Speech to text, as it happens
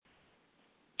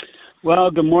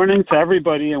Well, good morning to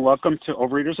everybody, and welcome to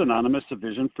Overeaters Anonymous, a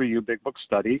Vision for You Big Book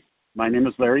Study. My name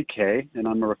is Larry Kay, and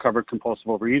I'm a recovered compulsive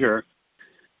overeater.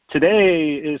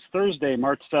 Today is Thursday,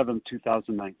 March 7th,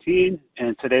 2019,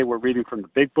 and today we're reading from the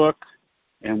Big Book,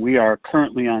 and we are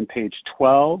currently on page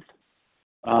 12,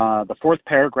 the fourth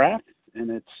paragraph,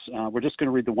 and we're just going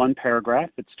to read the one paragraph.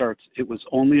 It starts, "It was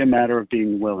only a matter of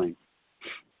being willing."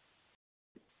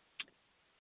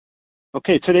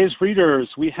 Okay, today's readers,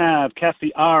 we have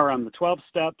Kathy R. on the 12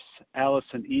 steps,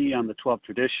 Allison E. on the 12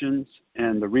 traditions,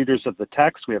 and the readers of the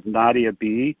text, we have Nadia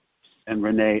B. and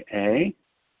Renee A.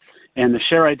 And the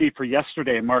share ID for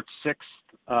yesterday, March 6th,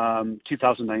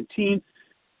 2019,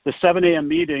 the 7 a.m.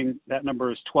 meeting, that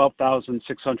number is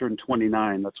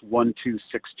 12,629. That's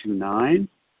 12629.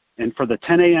 And for the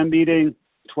 10 a.m. meeting,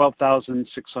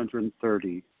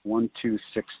 12,630,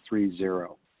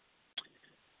 12630.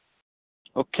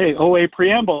 Okay, OA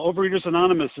Preamble. Overeaters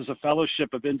Anonymous is a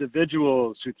fellowship of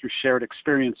individuals who, through shared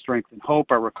experience, strength, and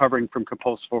hope, are recovering from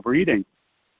compulsive overeating.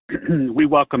 We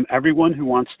welcome everyone who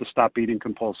wants to stop eating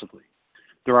compulsively.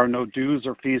 There are no dues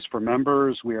or fees for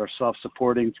members. We are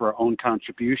self-supporting through our own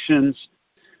contributions,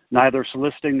 neither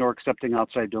soliciting nor accepting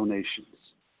outside donations.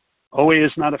 OA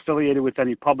is not affiliated with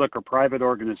any public or private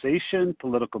organization,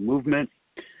 political movement,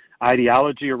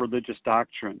 ideology, or religious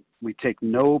doctrine. We take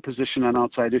no position on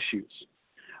outside issues.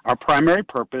 Our primary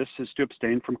purpose is to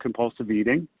abstain from compulsive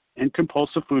eating and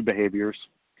compulsive food behaviors,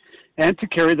 and to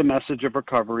carry the message of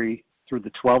recovery through the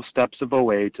 12 steps of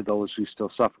OA to those who still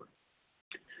suffer.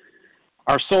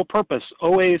 Our sole purpose,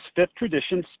 OA's fifth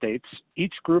tradition states,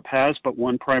 each group has but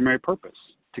one primary purpose,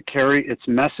 to carry its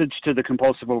message to the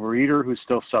compulsive overeater who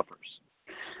still suffers.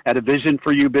 At a Vision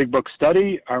for You Big Book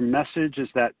Study, our message is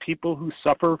that people who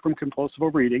suffer from compulsive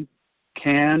overeating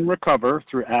can recover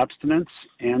through abstinence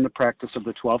and the practice of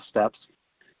the 12 steps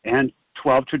and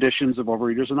 12 traditions of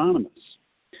Overeaters Anonymous.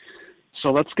 So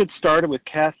let's get started with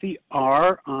Kathy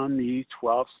R. on the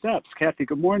 12 steps. Kathy,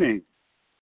 good morning.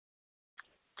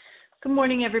 Good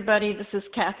morning, everybody. This is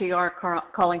Kathy R.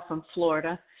 calling from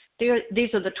Florida.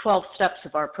 These are the 12 steps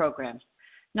of our program.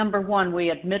 Number 1,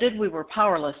 we admitted we were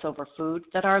powerless over food,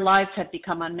 that our lives had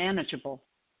become unmanageable.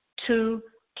 2,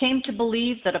 came to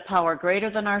believe that a power greater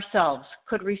than ourselves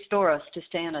could restore us to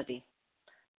sanity.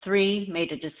 3, made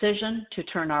a decision to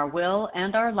turn our will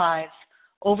and our lives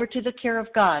over to the care of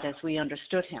God as we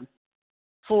understood Him.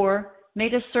 4,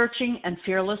 made a searching and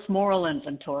fearless moral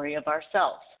inventory of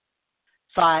ourselves.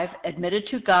 5, admitted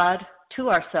to God, to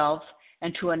ourselves,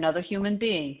 and to another human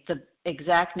being the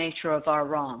exact nature of our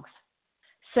wrongs.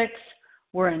 6,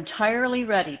 were entirely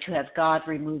ready to have God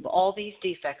remove all these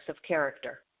defects of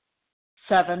character.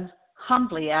 7,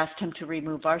 humbly asked Him to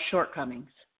remove our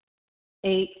shortcomings.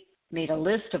 8, made a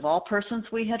list of all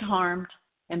persons we had harmed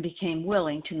and became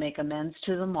willing to make amends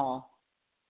to them all.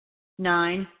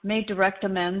 9, made direct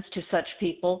amends to such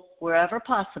people wherever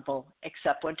possible,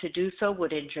 except when to do so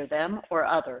would injure them or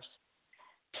others.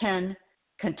 10,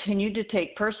 continued to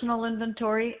take personal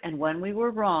inventory, and when we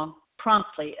were wrong,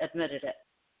 promptly admitted it.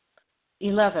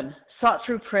 11, sought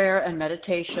through prayer and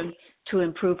meditation to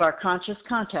improve our conscious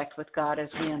contact with God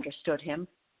as we understood Him,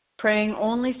 praying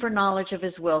only for knowledge of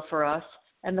His will for us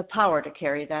and the power to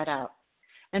carry that out.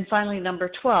 And finally, number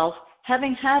 12,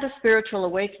 having had a spiritual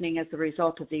awakening as a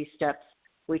result of these steps,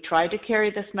 we tried to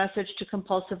carry this message to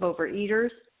compulsive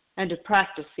overeaters and to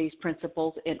practice these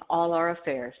principles in all our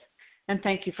affairs. And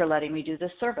thank you for letting me do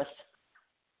this service.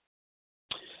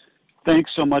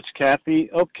 Thanks so much, Kathy.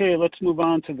 Okay, let's move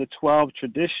on to the 12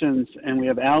 traditions, and we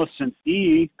have Allison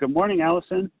E. Good morning,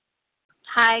 Allison.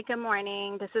 Hi, good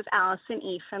morning. This is Allison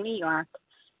E. from New York,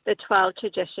 the 12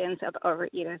 traditions of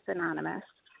Overeaters Anonymous.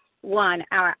 1,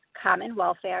 our common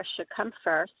welfare should come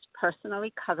first. Personal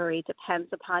recovery depends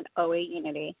upon OA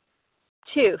unity.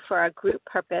 2, for our group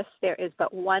purpose, there is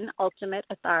but one ultimate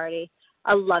authority,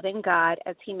 a loving God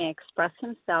as He may express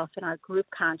Himself in our group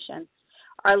conscience.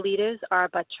 Our leaders are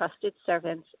but trusted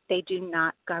servants. They do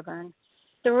not govern.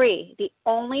 3, the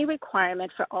only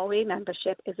requirement for OA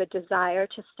membership is a desire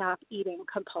to stop eating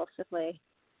compulsively.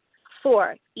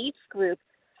 4, each group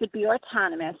should be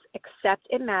autonomous except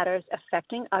in matters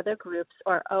affecting other groups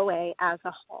or OA as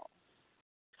a whole.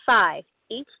 5,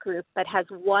 each group but has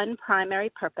one primary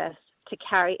purpose, to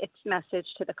carry its message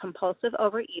to the compulsive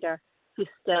overeater who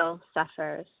still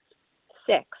suffers.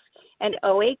 6, an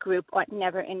OA group ought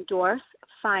never endorse,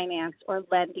 finance, or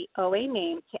lend the OA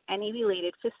name to any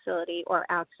related facility or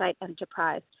outside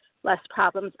enterprise, lest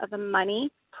problems of the money,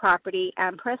 property,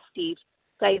 and prestige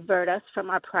divert us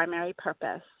from our primary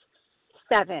purpose.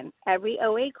 7, every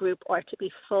OA group ought to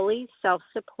be fully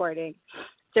self-supporting,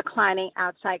 declining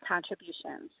outside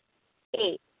contributions.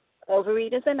 8,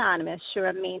 Overeaters Anonymous should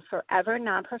remain forever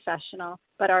non-professional,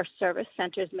 but our service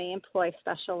centers may employ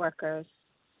special workers.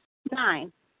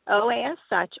 9. OA as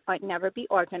such ought never be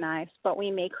organized, but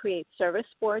we may create service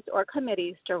boards or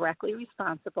committees directly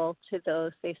responsible to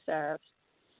those they serve.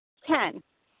 10.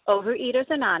 Overeaters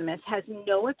Anonymous has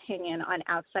no opinion on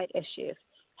outside issues.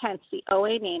 Hence, the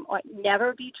OA name ought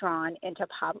never be drawn into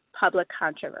public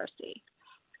controversy.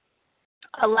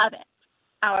 11.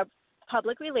 Our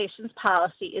public relations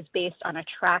policy is based on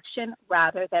attraction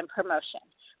rather than promotion.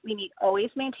 We need always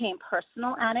maintain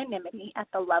personal anonymity at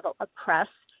the level of press,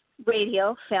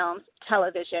 radio, films,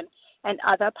 television, and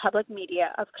other public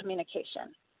media of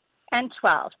communication. And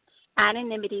 12.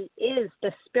 Anonymity is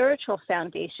the spiritual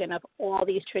foundation of all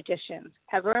these traditions,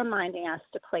 ever reminding us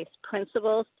to place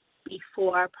principles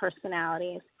before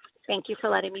personalities. Thank you for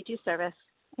letting me do service.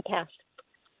 I pass.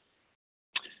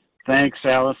 Thanks,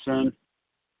 Allison.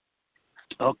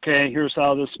 Okay, here's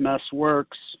how this mess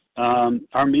works.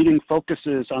 Our meeting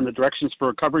focuses on the directions for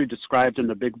recovery described in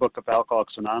the Big Book of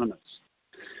Alcoholics Anonymous.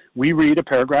 We read a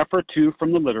paragraph or two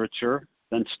from the literature,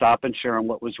 then stop and share on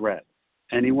what was read.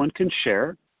 Anyone can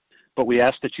share, but we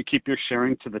ask that you keep your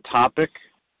sharing to the topic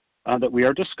that we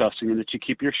are discussing and that you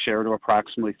keep your share to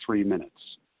approximately 3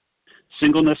 minutes.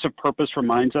 Singleness of purpose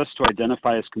reminds us to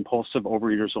identify as compulsive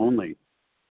overeaters only.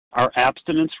 Our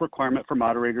abstinence requirement for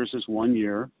moderators is 1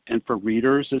 year, and for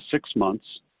readers is 6 months.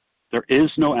 There is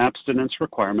no abstinence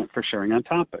requirement for sharing on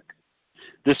topic.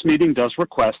 This meeting does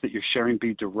request that your sharing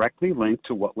be directly linked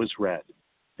to what was read,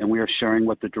 and we are sharing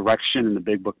what the direction in the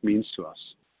Big Book means to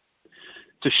us.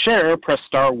 To share, press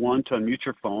star 1 to unmute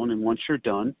your phone, and once you're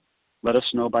done, let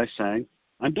us know by saying,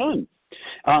 I'm done.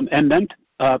 And then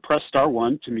press star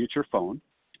 1 to mute your phone.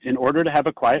 In order to have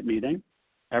a quiet meeting,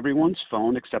 everyone's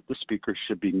phone except the speaker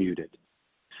should be muted.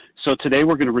 So today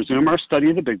we're going to resume our study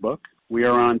of the Big Book. We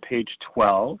are on page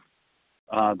 12,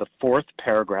 the 4th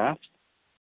paragraph.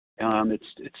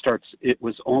 It starts, it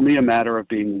was only a matter of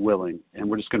being willing, and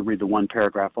we're just going to read the one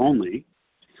paragraph only.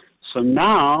 So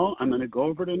now I'm going to go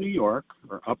over to New York,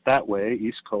 or up that way,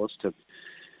 East Coast, to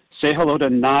say hello to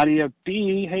Nadia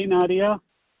B. Hey, Nadia.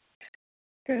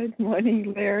 Good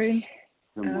morning, Larry.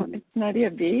 Good morning. It's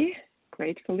Nadia B.,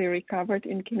 gratefully recovered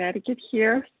in Connecticut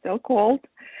here, still cold.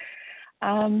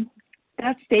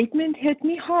 That statement hit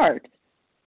me hard.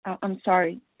 I'm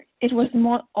sorry. It was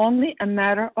only a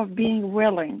matter of being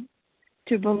willing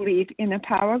to believe in a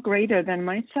power greater than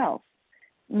myself.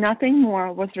 Nothing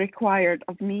more was required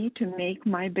of me to make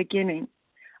my beginning.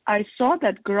 I saw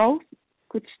that growth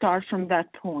could start from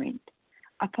that point.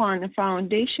 Upon a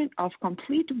foundation of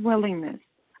complete willingness,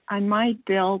 I might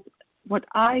build what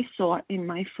I saw in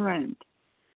my friend.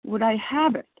 Would I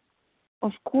have it?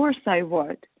 Of course I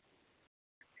would.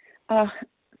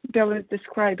 Bill is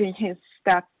describing his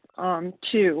step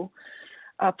 2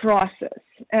 process.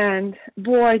 And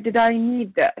boy, did I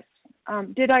need this.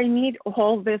 Did I need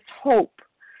all this hope?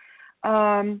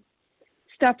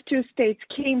 Step 2 states,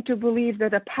 came to believe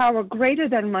that a power greater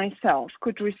than myself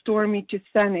could restore me to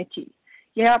sanity.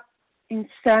 Yep,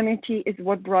 insanity is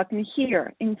what brought me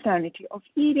here. Insanity of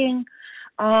eating.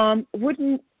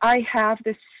 Wouldn't I have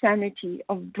the sanity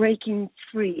of breaking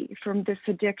free from this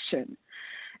addiction?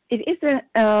 It is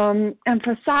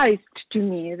emphasized to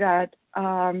me that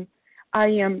I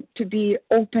am to be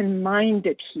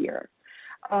open-minded here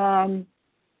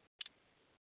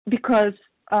because,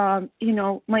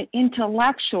 my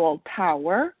intellectual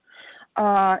power,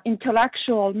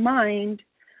 intellectual mind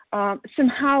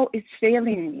somehow is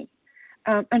failing me.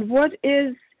 And what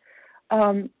is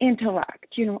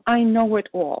intellect? I know it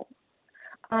all.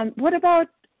 What about,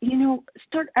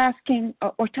 start asking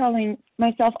or telling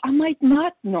myself I might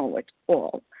not know it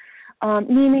all?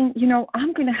 Meaning,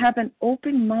 I'm going to have an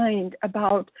open mind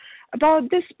about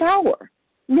this power.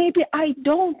 Maybe I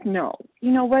don't know,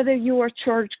 whether you're a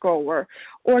churchgoer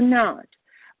or not,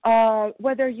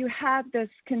 whether you had this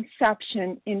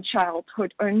conception in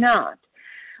childhood or not.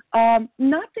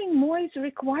 Nothing more is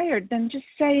required than just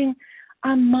saying,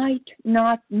 I might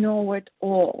not know it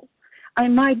all. I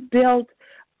might build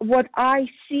what I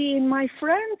see in my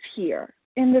friends here.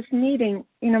 In this meeting,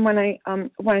 when I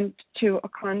went to a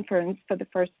conference for the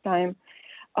first time,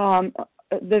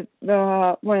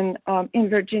 when in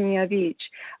Virginia Beach,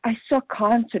 I saw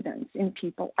confidence in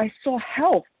people. I saw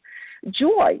health,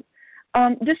 joy,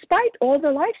 despite all the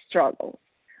life struggles.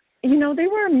 They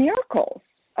were miracles.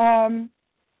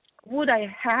 Would I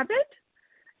have it?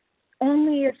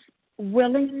 Only if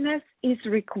willingness is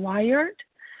required.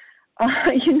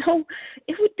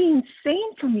 It would be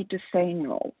insane for me to say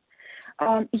no.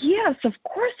 Yes, of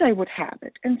course I would have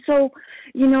it. And so,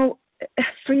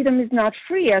 freedom is not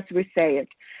free, as we say it.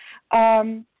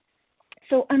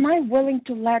 So am I willing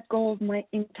to let go of my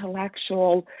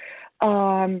intellectual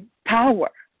power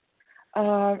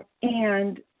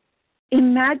and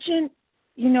imagine,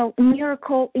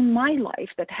 miracle in my life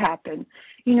that happened.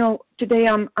 Today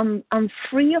I'm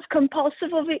free of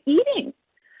compulsive overeating,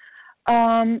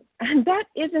 and that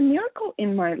is a miracle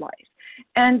in my life.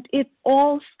 And it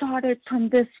all started from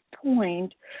this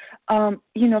point, from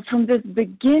this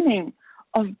beginning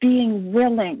of being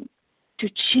willing to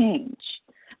change.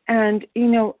 And,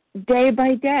 day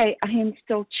by day, I am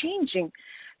still changing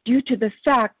due to the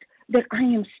fact that I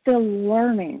am still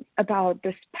learning about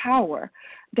this power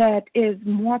that is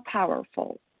more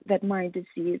powerful than my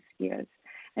disease is.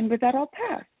 And with that, I'll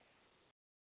pass.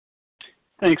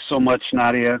 Thanks so much,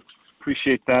 Nadia.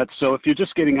 Appreciate that. So if you're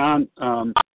just getting on,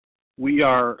 we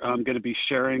are going to be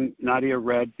sharing. Nadia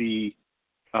read the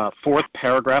fourth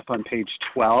paragraph on page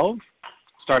 12,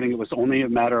 starting, it was only a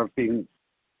matter of being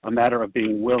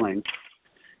willing.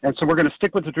 And so we're going to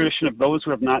stick with the tradition of those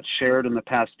who have not shared in the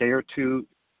past day or two.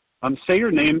 Say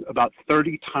your name about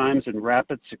 30 times in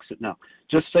rapid succession. No,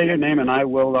 just say your name and I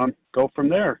will go from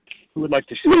there. Who would like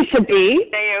to share? Lisa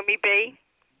B. Naomi B.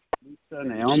 Lisa,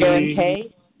 Naomi. Sharon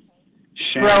K.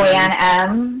 Roanne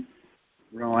M.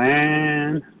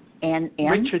 Roanne. And M.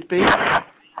 Richard B.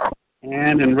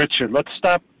 And Richard. Let's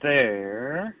stop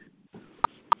there.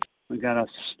 We got a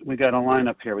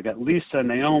lineup here. We got Lisa,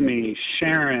 Naomi,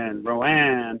 Sharon,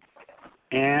 Roanne,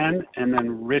 Anne, and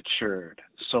then Richard.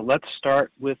 So let's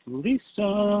start with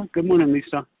Lisa. Good morning,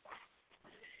 Lisa.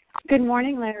 Good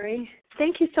morning, Larry.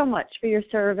 Thank you so much for your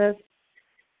service.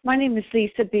 My name is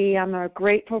Lisa B. I'm a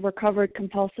grateful, recovered,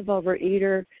 compulsive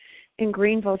overeater in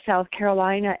Greenville, South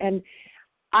Carolina, and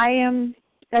I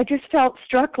just felt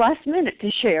struck last minute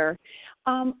to share.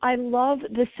 I love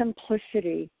the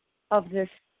simplicity of this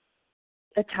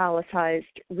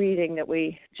italicized reading that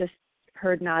we just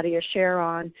heard Nadia share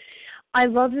on. I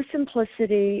love the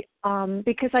simplicity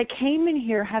because I came in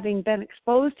here having been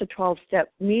exposed to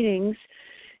 12-step meetings,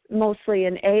 mostly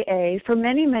in AA, for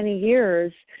many, many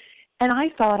years, and I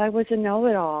thought I was a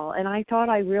know-it-all, and I thought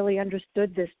I really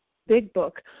understood this big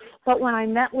book. But when I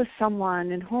met with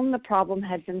someone in whom the problem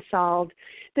had been solved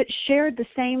that shared the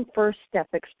same first-step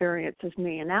experience as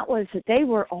me, and that was that they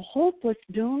were a hopeless,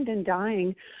 doomed, and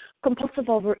dying compulsive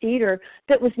overeater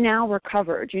that was now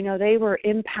recovered. They were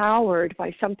empowered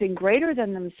by something greater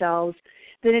than themselves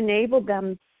that enabled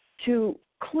them to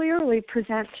clearly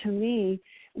present to me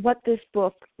what this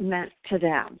book meant to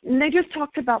them. And they just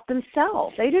talked about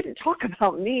themselves. They didn't talk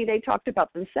about me. They talked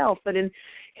about themselves. But in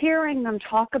hearing them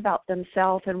talk about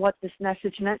themselves and what this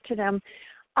message meant to them,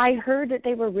 I heard that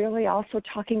they were really also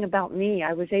talking about me.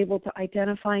 I was able to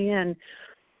identify in.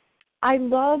 I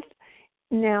love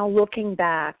now looking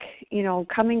back,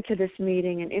 coming to this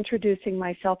meeting and introducing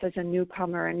myself as a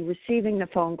newcomer and receiving the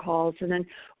phone calls and then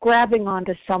grabbing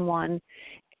onto someone,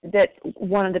 that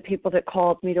one of the people that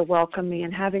called me to welcome me,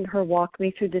 and having her walk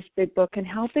me through this big book and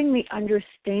helping me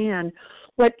understand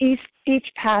what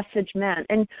each passage meant.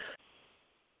 And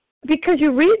because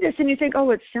you read this and you think,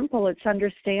 oh, it's simple, it's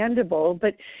understandable,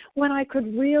 but when I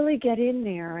could really get in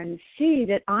there and see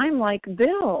that I'm like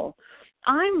Bill,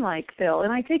 and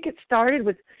I think it started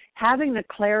with having the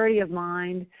clarity of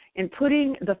mind and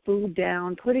putting the food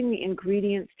down, putting the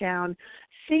ingredients down,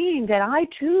 seeing that I,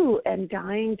 too, am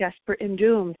dying, desperate, and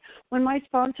doomed. When my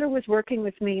sponsor was working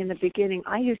with me in the beginning,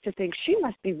 I used to think she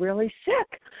must be really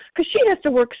sick because she has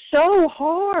to work so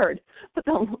hard. But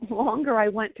the longer I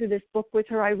went through this book with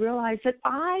her, I realized that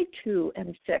I, too,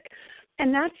 am sick.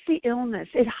 And that's the illness.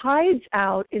 It hides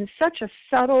out in such a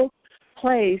subtle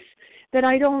place that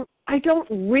I don't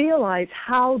realize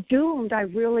how doomed I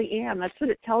really am. That's what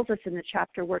it tells us in the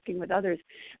chapter, Working with Others.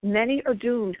 Many are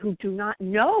doomed who do not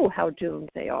know how doomed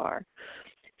they are.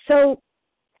 So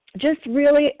just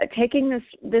really taking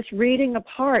this reading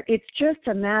apart, it's just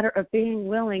a matter of being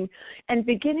willing and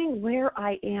beginning where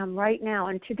I am right now.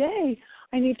 And today,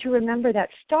 I need to remember that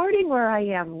starting where I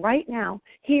am right now,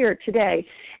 here, today,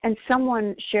 and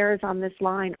someone shares on this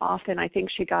line often, I think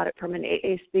she got it from an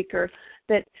AA speaker,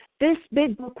 that this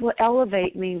big book will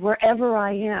elevate me wherever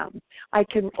I am. I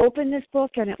can open this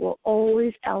book and it will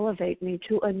always elevate me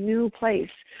to a new place.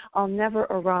 I'll never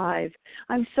arrive.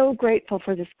 I'm so grateful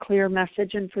for this clear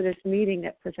message and for this meeting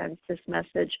that presents this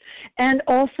message. And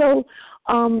also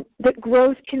that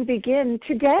growth can begin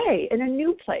today in a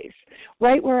new place,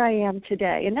 right where I am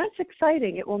today. And that's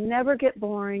exciting. It will never get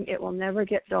boring. It will never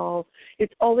get dull.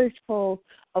 It's always full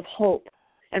of hope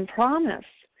and promise.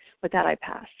 With that, I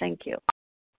pass. Thank you.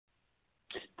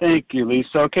 Thank you,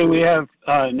 Lisa. Okay, we have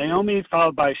Naomi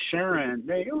followed by Sharon.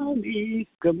 Naomi,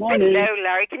 good morning. Hello,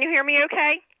 Larry. Can you hear me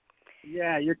okay?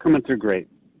 Yeah, you're coming through great.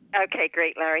 Okay,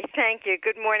 great, Larry. Thank you.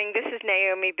 Good morning. This is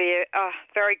Naomi B.,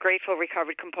 very grateful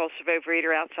recovered compulsive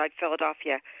overeater outside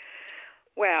Philadelphia.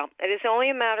 Well, it is only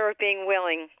a matter of being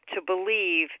willing to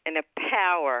believe in a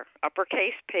power,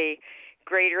 uppercase P,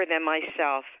 greater than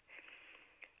myself.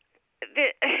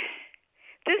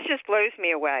 This just blows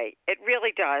me away. It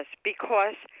really does,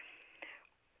 because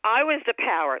I was the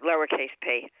power, lowercase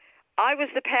p. I was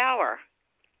the power.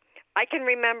 I can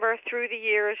remember through the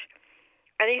years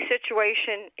any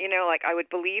situation, like I would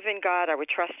believe in God, I would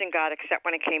trust in God, except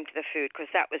when it came to the food, because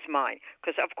that was mine.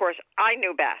 Because, of course, I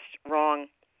knew best. Wrong.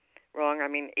 I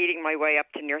mean, eating my way up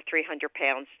to near 300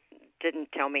 pounds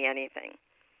didn't tell me anything.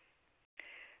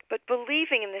 But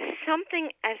believing in this,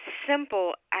 something as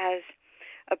simple as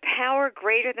a power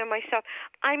greater than myself,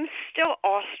 I'm still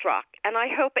awestruck, and I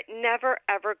hope it never,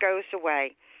 ever goes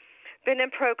away. Been in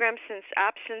program since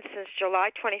July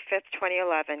 25th,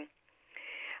 2011.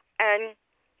 And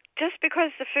just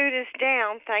because the food is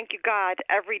down, thank you God,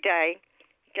 every day,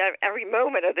 every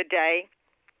moment of the day,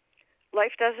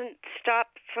 life doesn't stop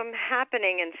from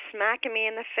happening and smacking me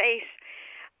in the face.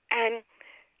 And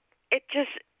it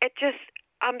just,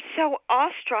 I'm so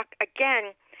awestruck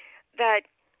again that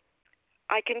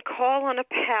I can call on a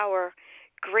power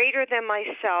greater than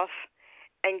myself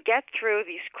and get through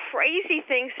these crazy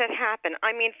things that happen.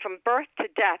 I mean, from birth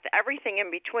to death, everything in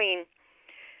between,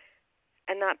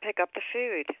 and not pick up the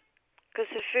food. Because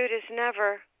the food is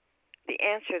never the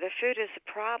answer. The food is the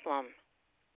problem.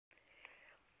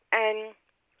 And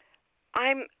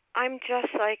I'm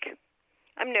just like,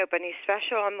 I'm nobody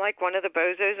special. I'm like one of the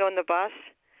bozos on the bus.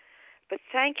 But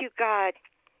thank you, God.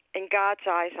 In God's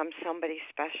eyes, I'm somebody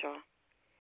special.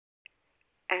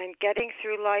 And getting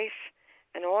through life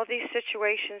and all these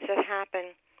situations that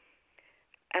happen,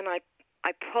 and I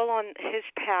pull on His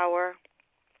power.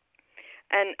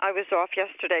 And I was off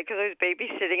yesterday because I was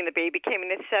babysitting, and the baby came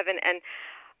in at 7. And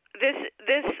this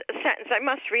sentence, I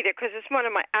must read it because it's one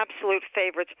of my absolute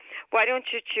favorites. Why don't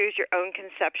you choose your own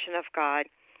conception of God?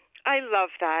 I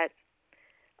love that.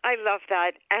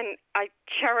 And I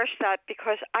cherish that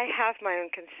because I have my own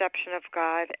conception of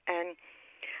God, and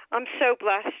I'm so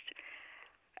blessed.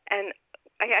 And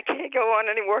I can't go on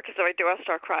anymore because if I do, I'll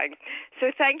start crying. So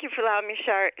thank you for allowing me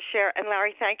to share. And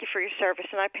Larry, thank you for your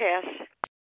service, and I pass.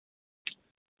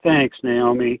 Thanks,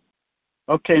 Naomi.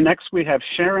 Okay, next we have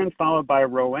Sharon, followed by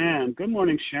Roanne. Good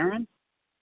morning, Sharon.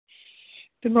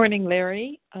 Good morning,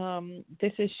 Larry.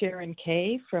 This is Sharon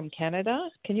Kay from Canada.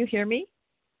 Can you hear me?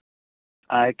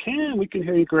 I can. We can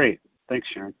hear you great. Thanks,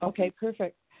 Sharon. Okay,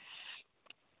 perfect.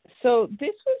 So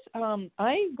this was,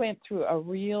 I went through a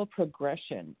real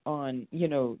progression on,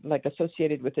 like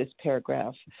associated with this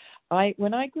paragraph.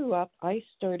 When I grew up, I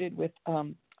started with,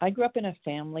 I grew up in a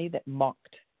family that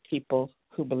mocked people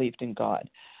who believed in God.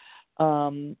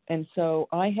 And so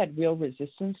I had real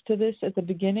resistance to this at the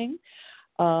beginning.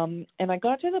 And I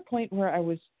got to the point where I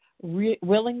was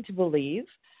willing to believe.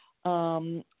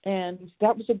 And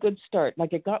that was a good start.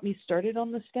 Like it got me started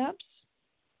on the steps.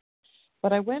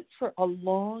 But I went for a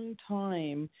long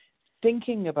time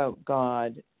thinking about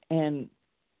God and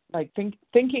like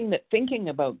thinking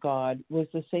about God was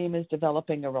the same as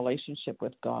developing a relationship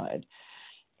with God.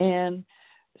 And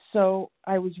so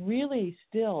I was really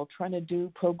still trying to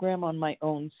do program on my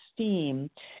own steam,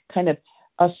 kind of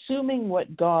assuming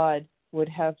what God would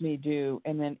have me do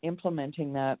and then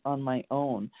implementing that on my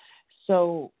own.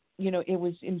 So, it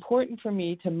was important for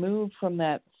me to move from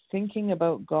that thinking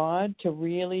about God to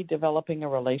really developing a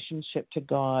relationship to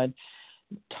God,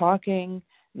 talking,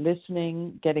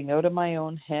 listening, getting out of my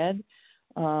own head.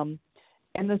 And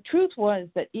the truth was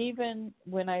that even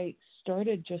when I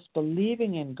started just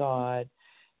believing in God,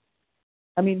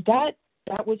 I mean, that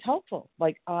was helpful.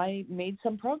 Like I made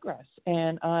some progress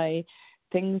and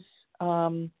things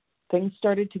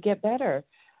started to get better,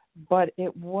 but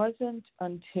it wasn't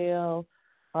until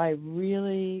I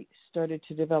really started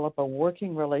to develop a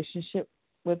working relationship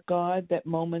with God that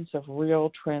moments of real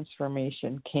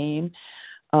transformation came.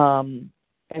 And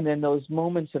then those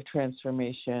moments of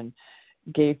transformation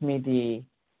gave me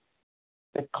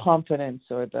the confidence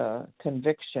or the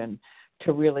conviction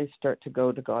to really start to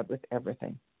go to God with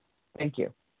everything. Thank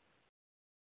you.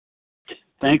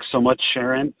 Thanks so much,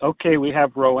 Sharon. Okay, we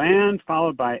have Roanne,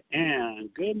 followed by Ann.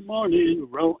 Good morning,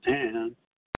 Roanne.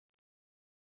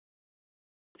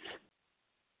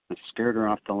 I scared her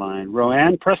off the line.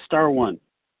 Roanne, press star 1.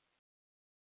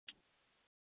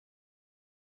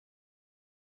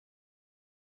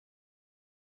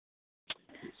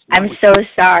 I'm so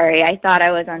sorry. I thought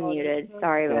I was unmuted.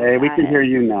 Sorry about that. Hey, we can hear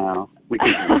you now.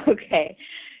 Okay.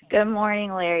 Good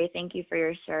morning, Larry. Thank you for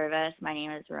your service. My name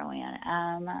is Roanne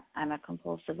M. I'm a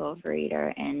compulsive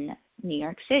overeater in New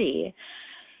York City.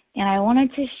 And I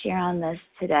wanted to share on this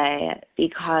today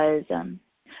because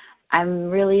I'm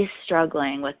really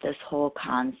struggling with this whole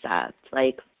concept.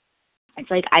 It's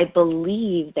like I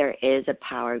believe there is a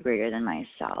power greater than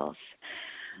myself,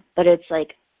 but it's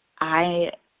like I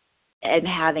am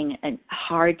having a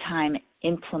hard time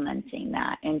implementing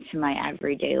that into my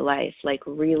everyday life, like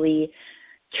really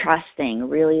trusting,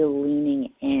 really leaning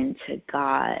into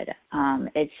God.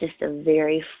 It's just a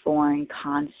very foreign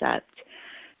concept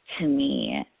to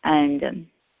me. And,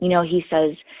 he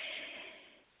says,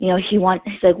 he's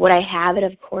like, would I have it?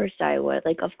 Of course I would.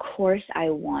 Like, of course I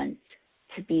want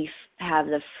to have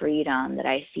the freedom that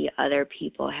I see other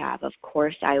people have. Of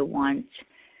course I want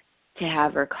to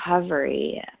have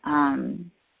recovery.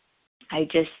 I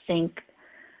just think,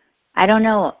 I don't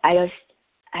know, I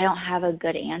don't have a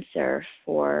good answer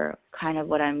for kind of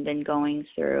what I've been going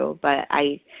through, but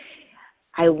I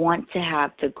want to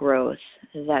have the growth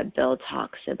that Bill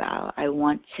talks about. I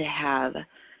want to have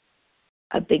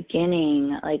a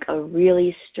beginning, like a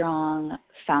really strong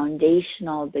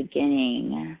foundational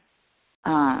beginning,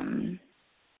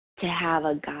 to have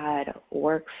a God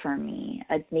work for me,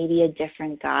 maybe a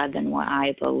different God than what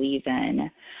I believe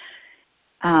in.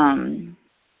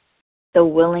 The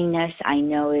willingness I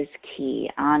know is key.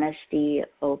 Honesty,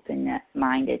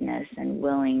 open-mindedness, and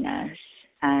willingness.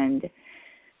 And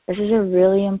this is a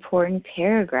really important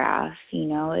paragraph.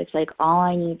 It's like all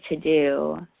I need to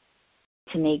do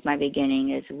to make my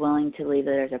beginning is willing to believe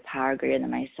that there's a power greater than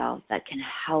myself that can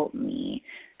help me,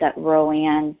 that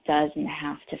Roanne doesn't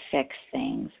have to fix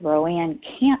things. Roanne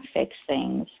can't fix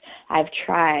things. I've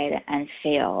tried and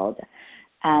failed.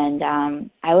 And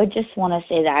I would just want to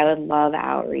say that I would love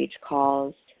outreach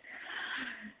calls.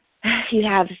 If you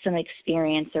have some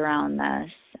experience around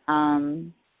this,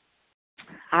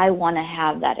 I want to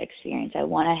have that experience. I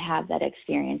want to have that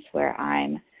experience where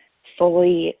I'm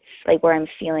fully, where I'm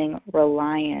feeling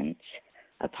reliant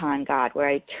upon God, where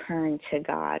I turn to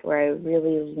God, where I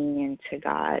really lean into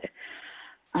God.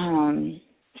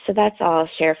 So that's all I'll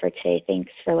share for today.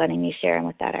 Thanks for letting me share, and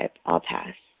with that, I'll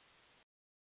pass.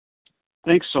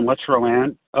 Thanks so much,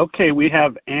 Roanne. Okay, we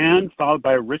have Ann followed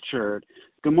by Richard.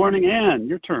 Good morning, Ann.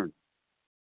 Your turn.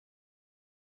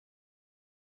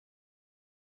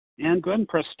 Ann, go ahead and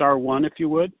press *1 if you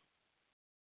would.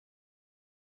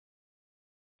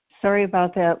 Sorry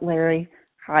about that, Larry.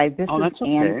 Hi, this is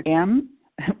Ann M.,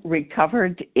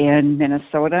 recovered in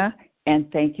Minnesota,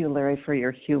 and thank you, Larry, for your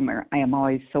humor. I am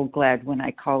always so glad when I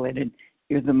call it and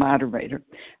you're the moderator.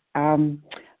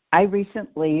 I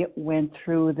recently went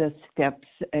through the steps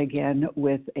again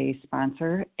with a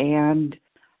sponsor, and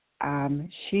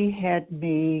she had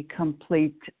me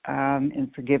complete,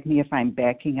 and forgive me if I'm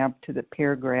backing up to the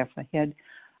paragraph ahead,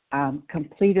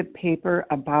 complete a paper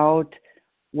about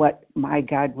what my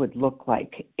God would look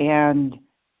like. And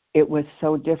it was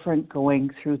so different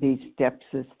going through these steps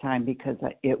this time because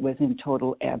it was in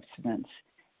total abstinence.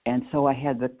 And so I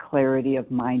had the clarity of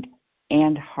mind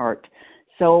and heart.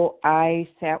 So I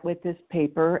sat with this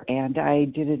paper and I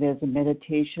did it as a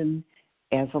meditation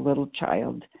as a little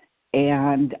child.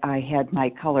 And I had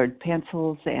my colored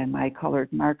pencils and my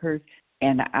colored markers,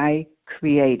 and I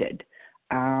created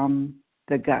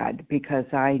the God, because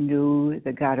I knew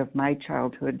the God of my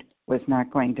childhood was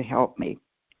not going to help me.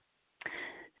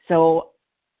 So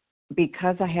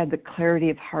because I had the clarity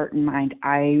of heart and mind,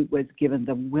 I was given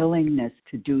the willingness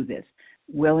to do this,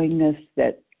 willingness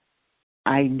that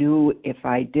I knew if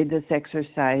I did this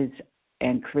exercise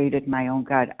and created my own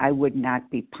God, I would not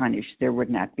be punished. There would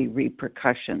not be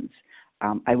repercussions.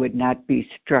 I would not be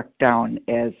struck down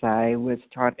as I was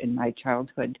taught in my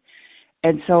childhood.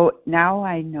 And so now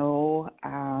I know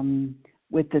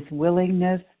with this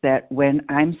willingness that when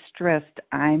I'm stressed,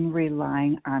 I'm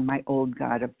relying on my old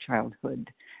God of childhood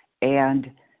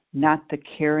and not the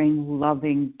caring,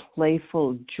 loving,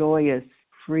 playful, joyous,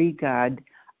 free God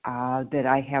that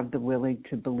I have the willing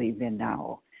to believe in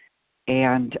now.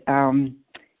 And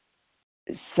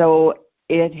so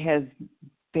it has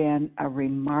been a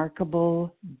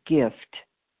remarkable gift,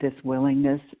 this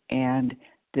willingness and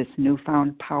this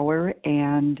newfound power.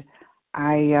 And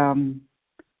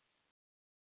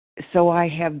so I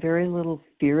have very little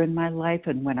fear in my life.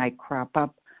 And when I crop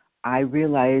up, I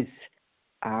realize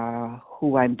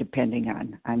who I'm depending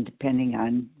on. I'm depending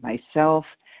on myself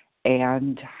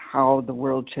and how the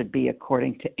world should be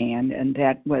according to Anne. And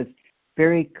that was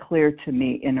very clear to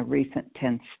me in a recent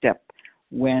 10th step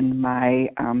when my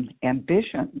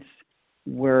ambitions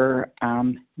were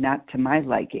not to my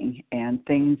liking and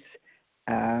things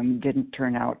didn't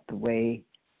turn out the way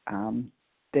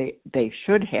they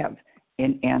should have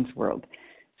in Anne's world.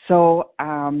 So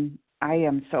I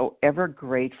am so ever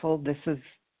grateful. This is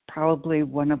probably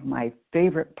one of my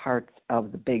favorite parts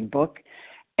of the big book,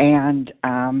 and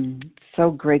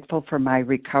so grateful for my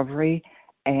recovery.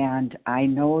 And I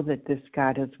know that this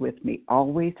God is with me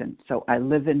always. And so I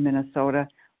live in Minnesota.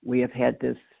 We have had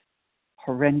this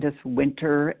horrendous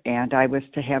winter, and I was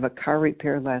to have a car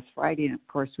repair last Friday, and of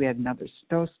course we had another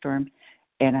snowstorm,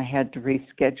 and I had to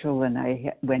reschedule, and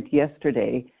I went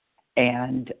yesterday,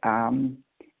 and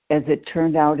as it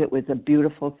turned out, it was a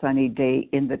beautiful sunny day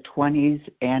in the 20s,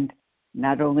 and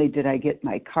not only did I get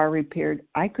my car repaired,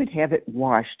 I could have it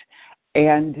washed.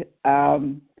 And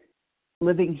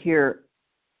living here,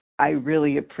 I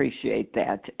really appreciate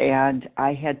that. And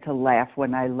I had to laugh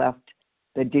when I left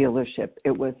the dealership.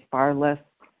 It was far less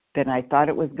than I thought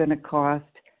it was going to cost.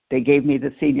 They gave me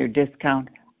the senior discount.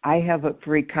 I have a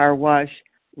free car wash.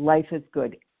 Life is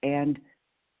good. And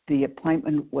the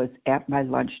appointment was at my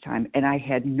lunchtime, and I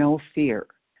had no fear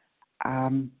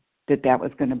that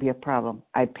was going to be a problem.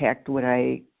 I packed what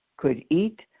I could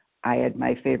eat. I had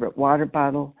my favorite water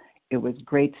bottle. It was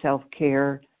great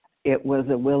self-care. It was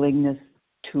a willingness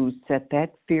to set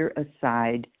that fear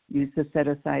aside, use the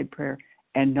set-aside prayer,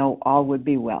 and know all would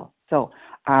be well. So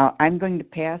I'm going to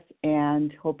pass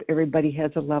and hope everybody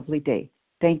has a lovely day.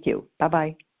 Thank you.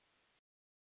 Bye-bye.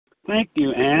 Thank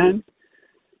you, Anne.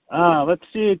 Let's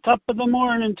see. Top of the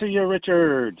morning to you,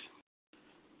 Richard.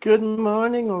 Good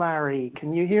morning, Larry.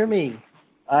 Can you hear me?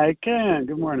 I can.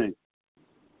 Good morning.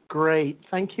 Great.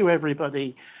 Thank you,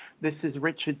 everybody. This is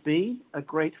Richard B., a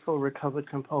grateful, recovered,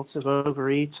 compulsive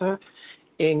overeater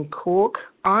in Cork,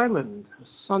 Ireland,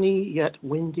 sunny yet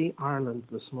windy Ireland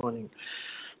this morning.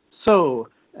 So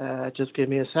just give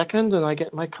me a second and I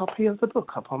get my copy of the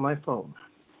book up on my phone.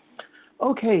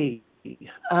 Okay.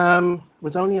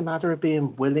 Was only a matter of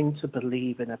being willing to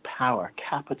believe in a power,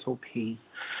 capital P.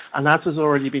 And as has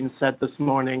already been said this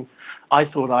morning, I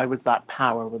thought I was that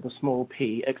power with a small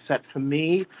p, except for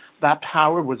me, that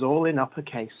power was all in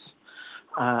uppercase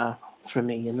for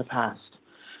me in the past.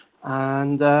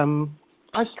 And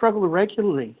I struggle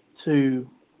regularly to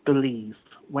believe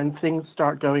when things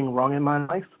start going wrong in my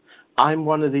life. I'm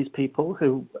one of these people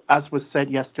who, as was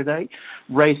said yesterday,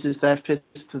 raises their fist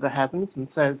to the heavens and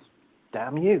says,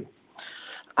 damn you.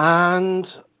 And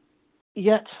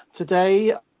yet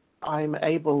today I'm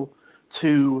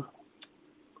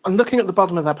looking at the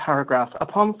bottom of that paragraph,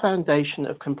 upon foundation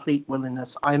of complete willingness,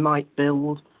 I might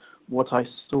build what I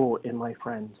saw in my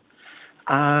friend.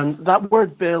 And that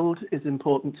word build is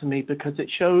important to me because it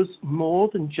shows more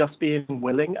than just being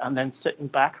willing and then sitting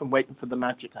back and waiting for the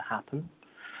magic to happen.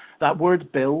 That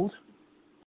word build,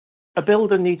 a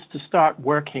builder needs to start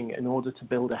working in order to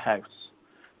build a house.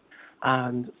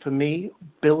 And for me,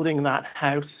 building that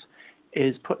house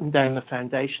is putting down the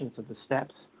foundations of the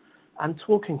steps and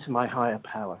talking to my higher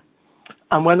power.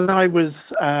 And when I was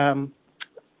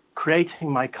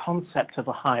creating my concept of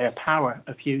a higher power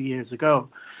a few years ago,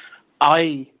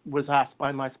 I was asked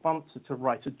by my sponsor to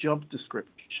write a job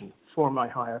description for my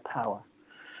higher power.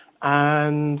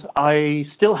 And I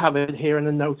still have it here in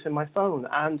a note in my phone.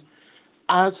 And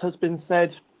as has been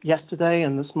said yesterday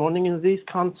and this morning, these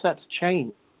concepts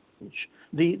change.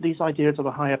 These ideas of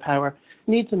a higher power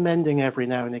needs amending every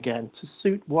now and again to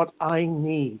suit what I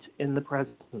need in the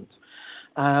present.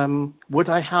 Would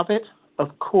I have it?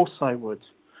 Of course I would.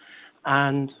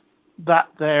 And that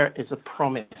there is a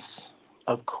promise.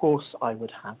 Of course I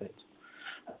would have it.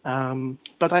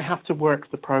 But I have to work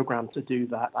the program to do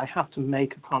that. I have to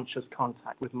make a conscious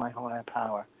contact with my higher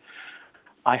power.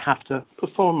 I have to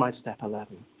perform my step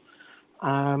 11.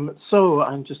 So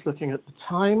I'm just looking at the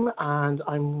time, and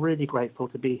I'm really grateful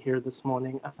to be here this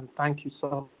morning. And thank you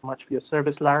so much for your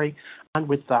service, Larry. And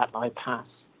with that, I pass.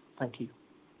 Thank you.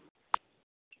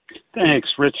 Thanks,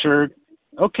 Richard.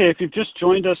 Okay, if you've just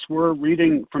joined us, we're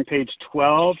reading from page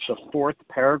 12, the fourth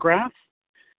paragraph.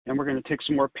 And we're going to take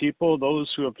some more people,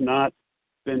 those who have not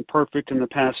been perfect in the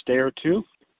past day or two.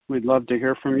 We'd love to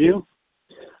hear from you.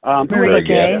 Mary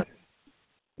Gay.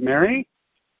 Mary?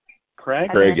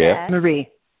 Craig? Craig, yeah. Marie?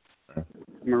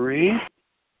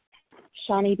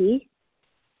 Shawnee B.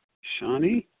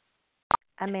 Shawnee?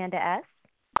 Amanda S.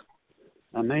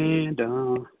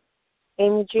 Amanda.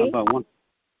 Amy G. How about one?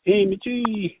 Amy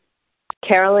G.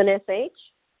 Carolyn S.H.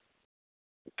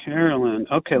 Carolyn.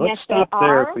 Okay, let's Nessa stop R.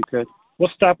 there if we could.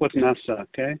 We'll stop with Nessa,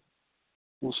 okay?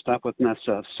 We'll stop with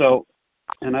Nessa. So,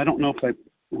 and I don't know if I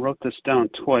wrote this down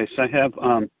twice. I have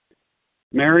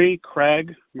Mary,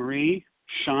 Craig, Marie,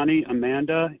 Shawnee,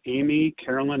 Amanda, Amy,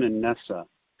 Carolyn, and Nessa.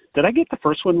 Did I get the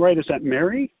first one right? Is that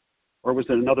Mary? Or was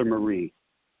it another Marie?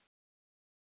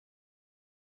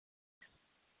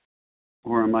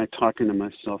 Or am I talking to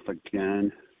myself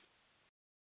again?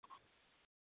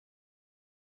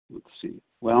 Let's see.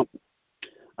 Well,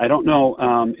 I don't know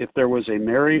if there was a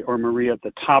Mary or Marie at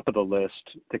the top of the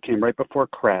list that came right before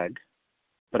Craig,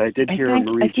 but I did hear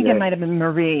Marie J. I think it might have been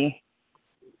Marie.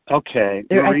 Okay.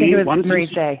 Marie, I think it was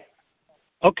Marie J.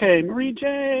 Okay, Marie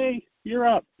J., you're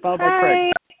up, followed by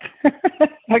Craig.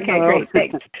 Okay, great,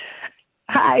 thanks.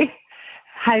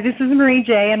 Hi, this is Marie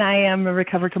J., and I am a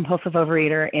recovered compulsive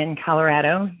overeater in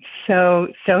Colorado. So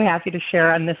happy to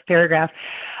share on this paragraph.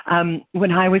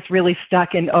 When I was really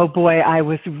stuck, and oh boy, I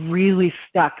was really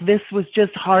stuck. This was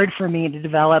just hard for me to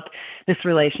develop this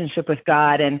relationship with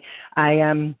God, and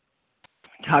I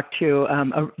talked to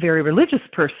a very religious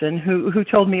person who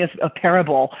told me a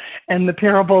parable, and the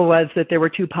parable was that there were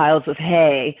two piles of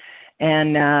hay,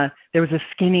 and there was a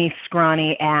skinny,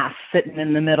 scrawny ass sitting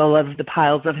in the middle of the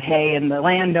piles of hay, and the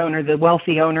landowner, the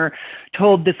wealthy owner,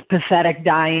 told this pathetic,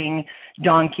 dying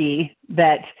donkey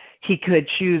that he could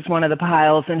choose one of the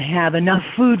piles and have enough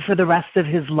food for the rest of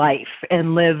his life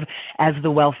and live as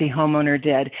the wealthy homeowner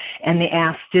did. And the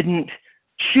ass didn't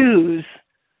choose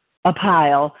a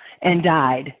pile and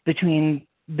died between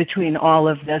all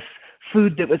of this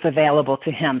food that was available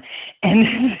to him.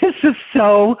 And this is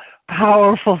so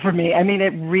powerful for me. I mean,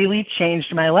 it really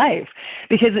changed my life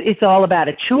because it's all about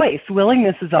a choice.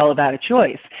 Willingness is all about a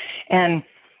choice. And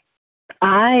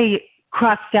I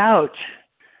crossed out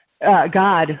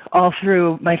God all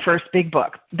through my first big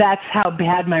book. That's how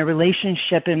bad my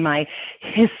relationship and my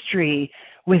history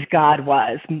with God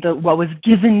was, what was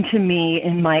given to me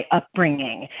in my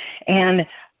upbringing. And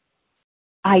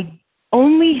I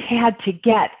only had to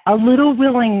get a little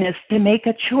willingness to make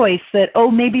a choice that,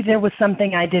 maybe there was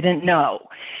something I didn't know.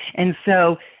 And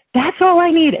so that's all I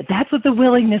needed. That's what the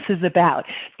willingness is about.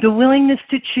 The willingness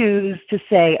to choose to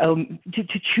say,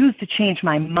 to choose to change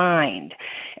my mind.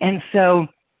 And so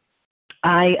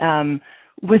I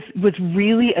was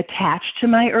really attached to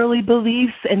my early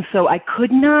beliefs, and so I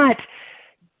could not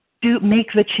make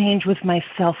the change with my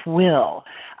self-will.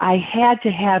 I had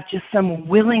to have just some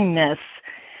willingness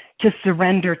to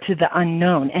surrender to the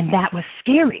unknown, and that was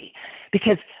scary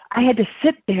because I had to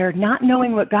sit there not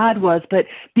knowing what God was, but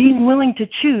being willing to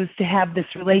choose to have this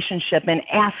relationship and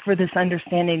ask for this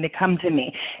understanding to come to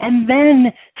me. And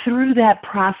then through that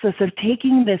process of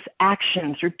taking this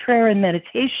action through prayer and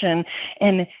meditation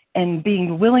and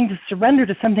being willing to surrender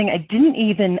to something I didn't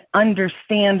even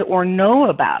understand or know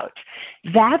about,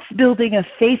 that's building a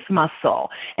faith muscle.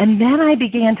 And then I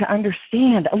began to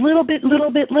understand a little bit.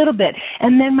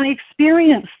 And then my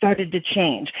experience started to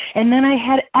change. And then I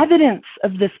had evidence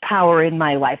of this power in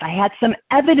my life. I had some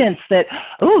evidence that,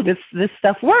 this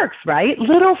stuff works, right?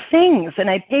 Little things. And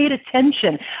I paid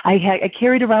attention. I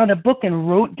carried around a book and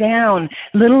wrote down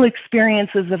little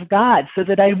experiences of God so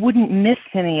that I wouldn't miss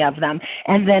any of them.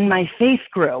 And then my faith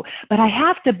grew. But I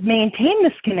have to maintain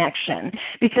this connection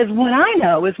because what I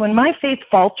know is when my faith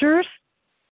falters,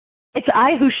 it's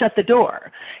I who shut the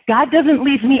door. God doesn't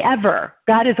leave me ever.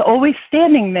 God is always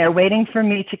standing there waiting for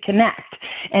me to connect.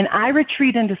 And I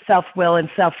retreat into self-will and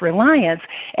self-reliance,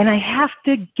 and I have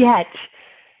to get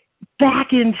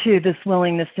back into this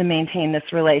willingness to maintain this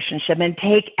relationship and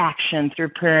take action through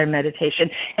prayer and meditation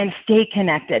and stay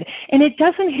connected. And it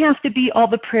doesn't have to be all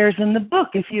the prayers in the book.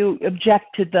 If you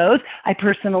object to those, I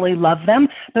personally love them.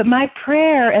 But my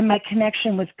prayer and my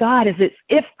connection with God is as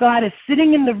if God is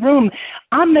sitting in the room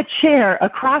on the chair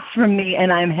across from me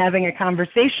and I'm having a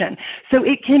conversation. So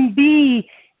it can be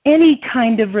any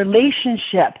kind of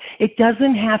relationship. It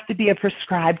doesn't have to be a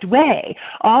prescribed way.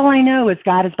 All I know is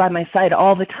God is by my side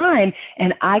all the time,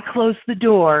 and I close the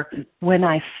door when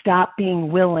I stop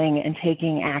being willing and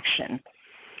taking action.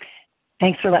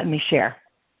 Thanks for letting me share.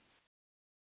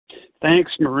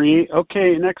 Thanks, Marie.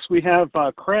 Okay, next we have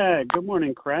Craig. Good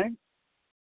morning, Craig.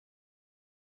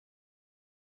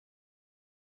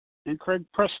 And Craig,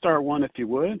 press star 1 if you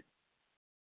would.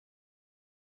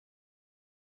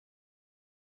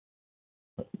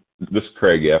 This is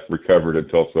Craig F., recovered in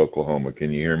Tulsa, Oklahoma.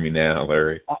 Can you hear me now,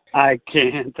 Larry? I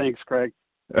can. Thanks, Craig.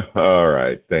 All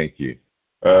right. Thank you.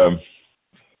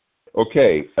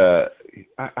 Okay.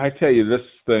 I tell you, this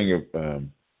thing of,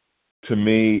 to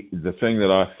me, the thing that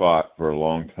I fought for a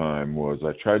long time was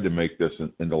I tried to make this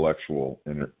an intellectual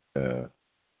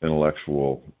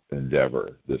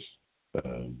endeavor, this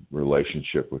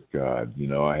relationship with God. You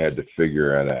know, I had to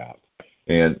figure it out.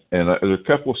 And there's a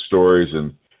couple of stories,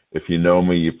 and if you know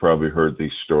me, you probably heard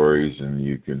these stories and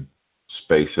you can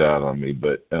space out on me.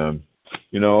 But,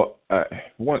 you know,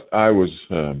 I was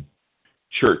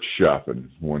church shopping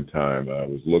one time. I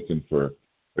was looking for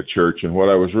a church, and what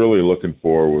I was really looking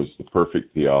for was the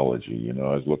perfect theology. You know,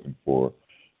 I was looking for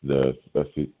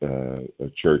a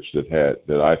church that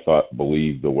I thought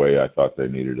believed the way I thought they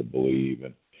needed to believe.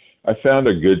 And I found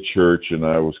a good church, and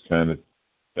I was kind of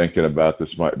thinking about this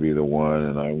might be the one.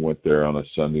 And I went there on a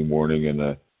Sunday morning, and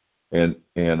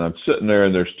I'm sitting there,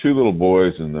 and there's two little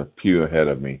boys in the pew ahead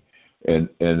of me, and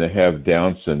they have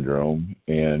Down syndrome.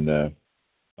 And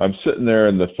I'm sitting there,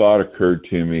 and the thought occurred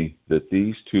to me that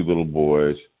these two little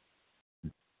boys,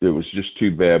 it was just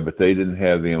too bad, but they didn't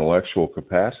have the intellectual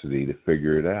capacity to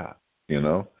figure it out, you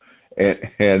know.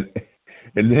 And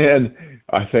then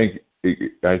I think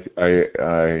I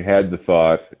had the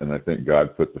thought, and I think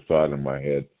God put the thought in my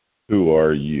head: who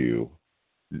are you?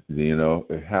 You know,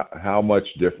 how much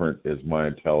different is my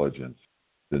intelligence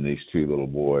than these two little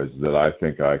boys that I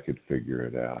think I could figure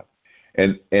it out?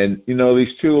 And you know,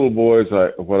 these two little boys,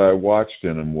 what I watched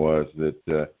in them was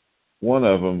that one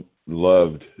of them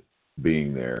loved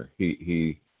being there.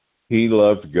 He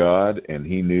loved God, and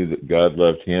he knew that God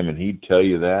loved him, and he'd tell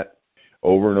you that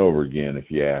over and over again if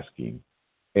you ask him.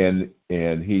 And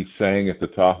he sang at the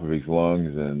top of his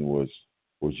lungs and was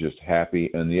just happy.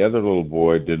 And the other little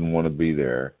boy didn't want to be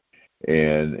there,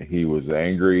 and he was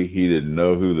angry. He didn't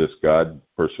know who this God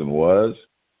person was,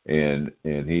 and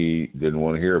he didn't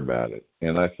want to hear about it.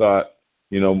 And I thought,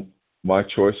 you know, my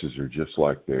choices are just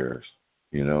like theirs.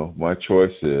 You know, my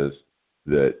choice is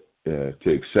that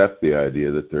to accept the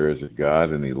idea that there is a God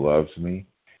and he loves me,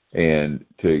 and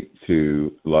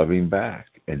to love him back,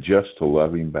 and just to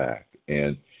love him back,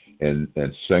 and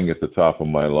sing at the top of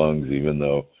my lungs, even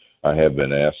though I have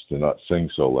been asked to not sing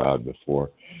so loud before.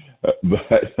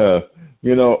 But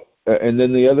you know, and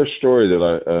then the other story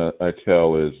that I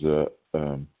tell is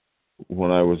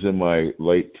when I was in my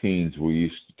late teens, we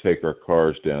used to take our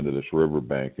cars down to this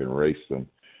riverbank and race them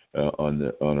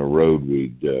on a road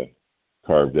we'd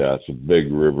carved out. It's a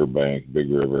big riverbank,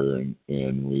 big river,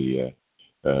 and we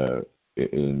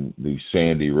in these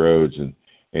sandy roads, and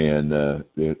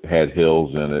it had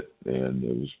hills in it, and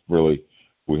it was really,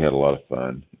 we had a lot of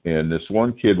fun. And this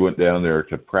one kid went down there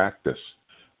to practice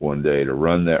one day to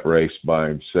run that race by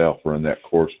himself, run that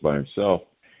course by himself.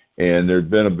 And there'd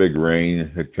been a big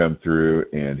rain had come through,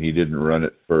 and he didn't run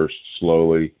it first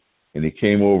slowly, and he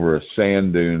came over a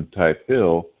sand dune type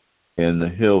hill, and the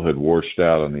hill had washed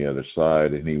out on the other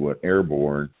side, and he went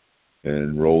airborne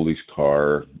and rolled his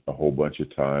car a whole bunch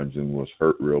of times and was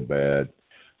hurt real bad.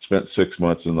 Spent 6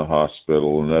 months in the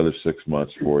hospital, another 6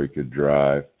 months before he could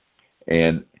drive.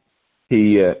 And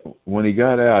he, when he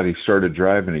got out, he started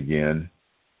driving again.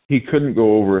 He couldn't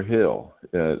go over a hill.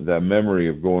 That memory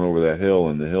of going over that hill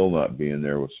and the hill not being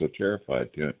there was so terrifying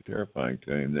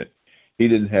to him that he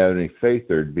didn't have any faith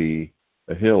there'd be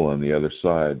a hill on the other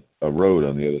side, a road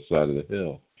on the other side of the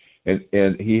hill.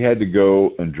 And he had to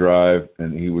go and drive,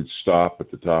 and he would stop at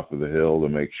the top of the hill to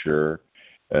make sure,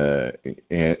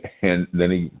 and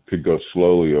then he could go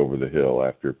slowly over the hill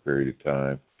after a period of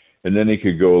time, and then he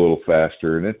could go a little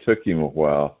faster. And it took him a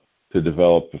while to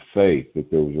develop the faith that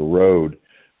there was a road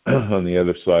on the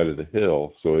other side of the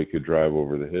hill, so he could drive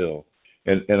over the hill.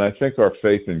 And I think our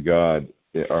faith in God,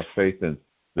 our faith in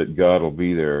that God will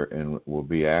be there and will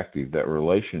be active, that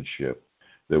relationship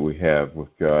that we have with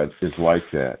God is like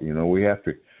that. You know, we have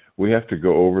to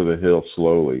go over the hill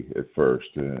slowly at first,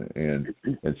 and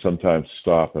sometimes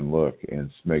stop and look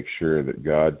and make sure that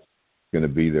God's going to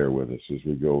be there with us as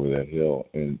we go over that hill.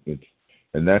 And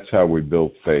that's how we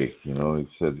build faith. You know, he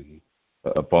said,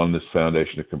 upon this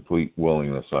foundation of complete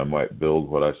willingness, I might build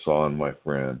what I saw in my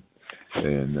friend,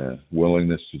 and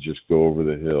willingness to just go over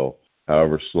the hill,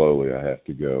 however slowly I have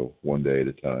to go, one day at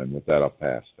a time. With that, I'll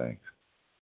pass. Thanks.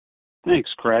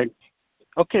 Thanks, Craig.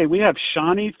 Okay, we have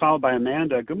Shawnee followed by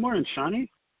Amanda. Good morning,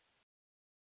 Shawnee.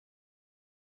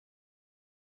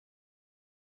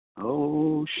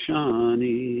 Oh,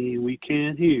 Shawnee, we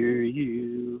can't hear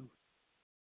you.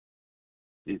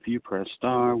 If you press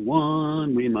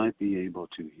 *1, we might be able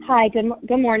to hear. Hi, good morning.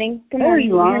 Good morning. There Can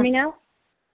you you are. hear me now?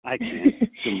 I can.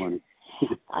 Good morning.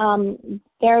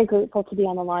 Very grateful to be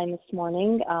on the line this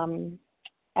morning.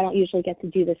 I don't usually get to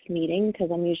do this meeting because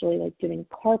I'm usually like doing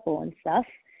carpool and stuff.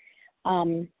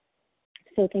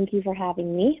 So thank you for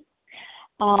having me.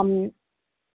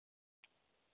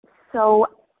 So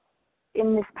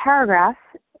in this paragraph,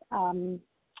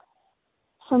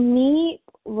 for me,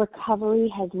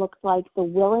 recovery has looked like the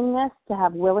willingness to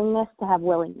have willingness to have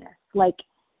willingness. Like,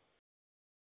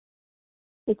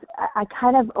 I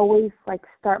kind of always like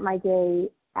start my day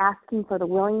asking for the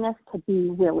willingness to be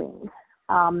willing.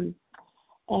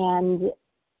 And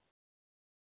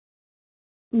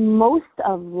most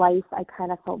of life, I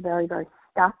kind of felt very, very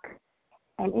stuck.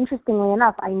 And interestingly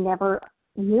enough, I never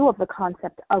knew of the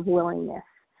concept of willingness.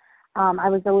 I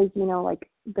was always, like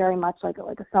very much like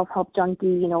a self-help junkie,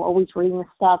 you know, always reading the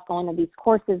stuff, going to these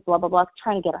courses, blah, blah, blah,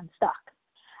 trying to get unstuck.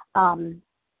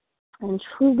 And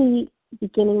truly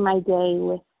beginning my day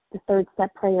with the third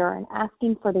step prayer and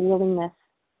asking for the willingness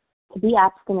to be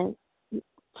abstinent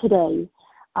today,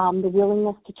 the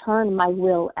willingness to turn my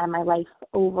will and my life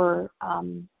over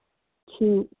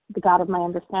to the God of my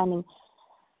understanding.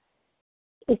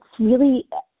 It's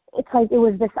like it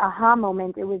was this aha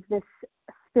moment. It was this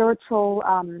spiritual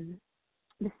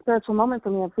moment for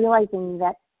me of realizing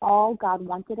that all God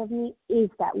wanted of me is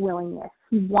that willingness.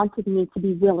 He wanted me to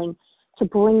be willing to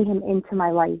bring him into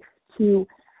my life, to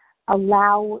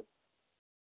allow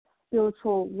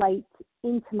spiritual light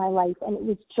into my life. And it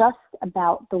was just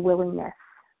about the willingness.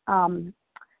 And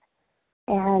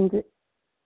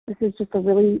this is just a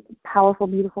really powerful,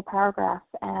 beautiful paragraph.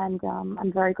 And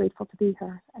I'm very grateful to be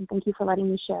here. And thank you for letting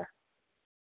me share.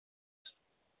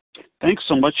 Thanks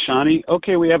so much, Shani.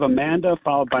 Okay, we have Amanda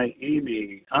followed by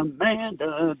Amy.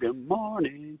 Amanda, good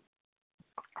morning.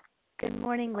 Good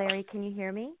morning, Larry. Can you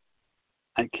hear me?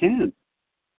 I can.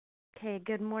 Okay,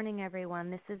 good morning, everyone.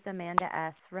 This is Amanda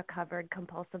S., recovered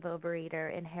compulsive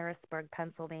overeater in Harrisburg,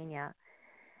 Pennsylvania.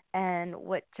 And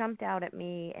what jumped out at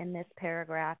me in this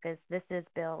paragraph is this is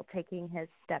Bill taking his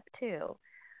step 2.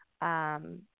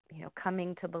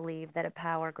 Coming to believe that a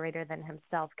power greater than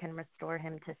himself can restore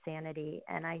him to sanity.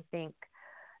 And I think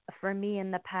for me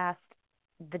in the past,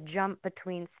 the jump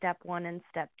between step 1 and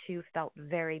step 2 felt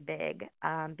very big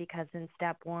because in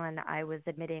step 1, I was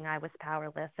admitting I was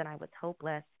powerless and I was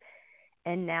hopeless.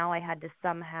 And now I had to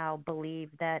somehow believe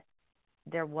that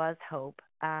there was hope.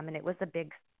 And it was a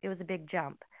big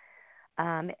jump.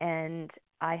 And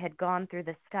I had gone through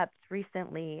the steps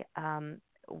recently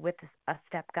with a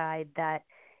step guide that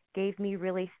gave me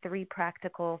really 3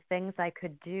 practical things I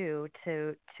could do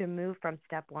to move from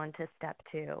step 1 to step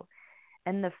 2.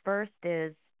 And the first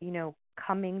is,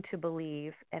 coming to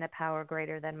believe in a power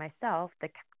greater than myself,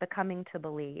 the coming to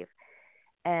believe.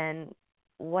 And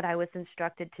what I was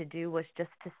instructed to do was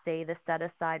just to say the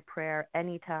set-aside prayer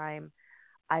anytime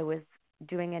I was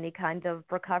doing any kind of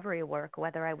recovery work,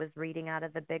 whether I was reading out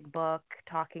of the big book,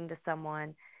 talking to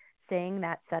someone, saying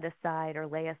that set aside or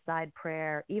lay aside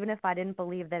prayer, even if I didn't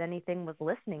believe that anything was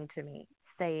listening to me,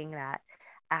 saying that,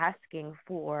 asking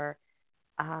for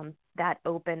that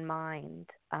open mind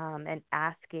and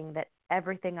asking that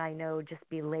everything I know just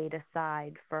be laid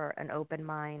aside for an open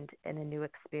mind and a new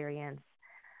experience.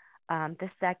 The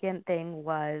second thing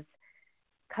was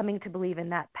coming to believe in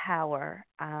that power.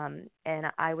 And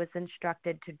I was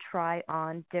instructed to try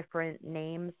on different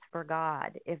names for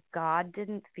God. If God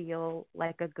didn't feel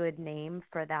like a good name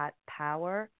for that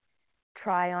power,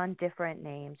 try on different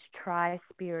names. Try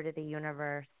Spirit of the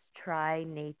Universe, try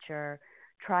nature,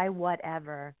 try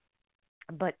whatever.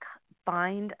 But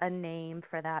find a name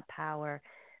for that power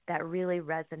that really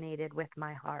resonated with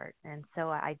my heart. And so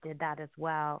I did that as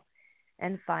well.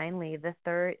 And finally, the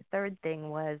third thing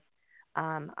was,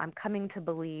 I'm coming to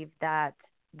believe that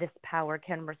this power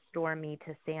can restore me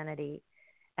to sanity.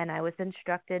 And I was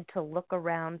instructed to look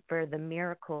around for the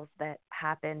miracles that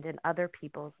happened in other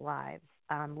people's lives,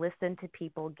 listen to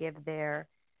people give their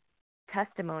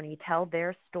testimony, tell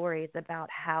their stories about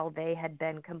how they had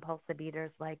been compulsive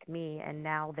eaters like me and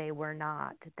now they were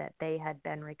not, that they had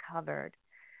been recovered.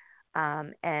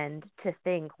 And to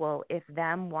think, well, if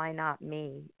them, why not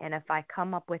me? And if I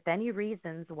come up with any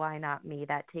reasons why not me,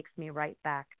 that takes me right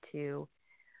back to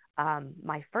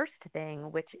my first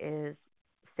thing, which is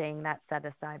saying that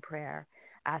set-aside prayer,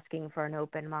 asking for an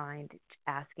open mind,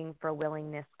 asking for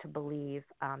willingness to believe,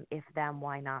 if them,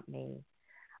 why not me?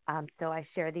 So I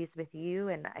share these with you,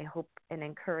 and I hope and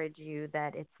encourage you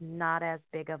that it's not as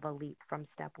big of a leap from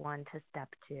step 1 to step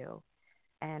 2.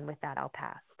 And with that, I'll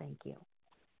pass. Thank you.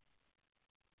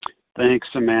 Thanks,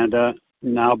 Amanda.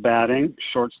 Now batting,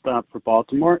 shortstop for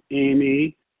Baltimore,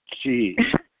 Amy G.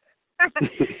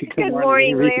 Good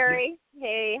morning, Larry.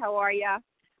 Hey, how are you?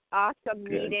 Awesome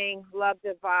meeting. Love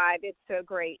the vibe. It's so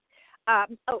great.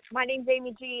 My name's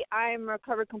Amy G. I'm a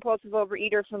recovered compulsive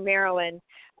overeater from Maryland.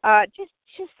 Just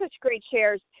such great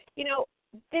shares.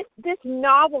 This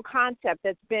novel concept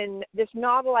this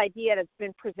novel idea that's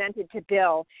been presented to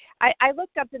Bill, I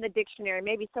looked up in the dictionary.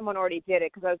 Maybe someone already did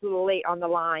it because I was a little late on the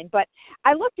line, but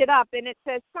I looked it up and it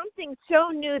says something so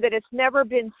new that it's never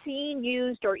been seen,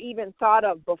 used, or even thought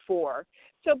of before.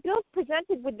 So Bill's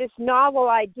presented with this novel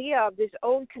idea of his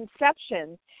own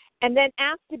conception and then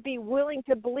asked to be willing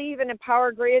to believe in a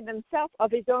power greater than himself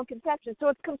of his own conception. So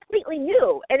it's completely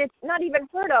new, and it's not even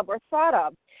heard of or thought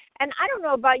of. And I don't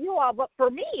know about you all, but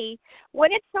for me,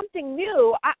 when it's something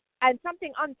new and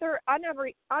something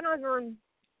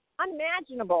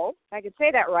unimaginable, if I could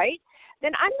say that right,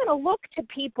 then I'm going to look to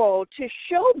people to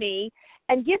show me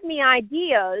and give me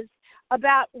ideas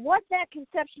about what that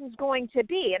conception is going to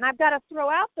be. And I've got to throw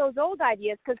out those old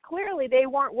ideas because clearly they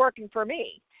weren't working for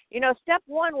me. Step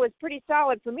one was pretty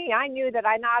solid for me. I knew that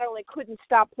I not only couldn't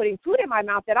stop putting food in my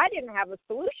mouth, that I didn't have a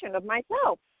solution of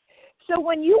myself. So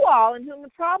when you all, in whom the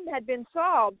problem had been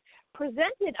solved,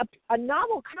 presented a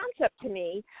novel concept to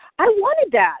me, I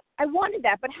wanted that.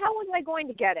 But how was I going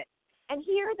to get it? And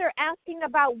here they're asking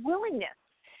about willingness.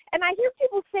 And I hear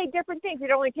people say different things.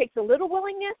 It only takes a little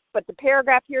willingness, but the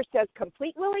paragraph here says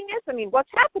complete willingness. I mean, what's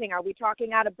happening? Are we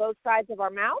talking out of both sides of our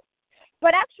mouth?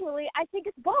 But actually, I think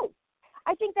it's both.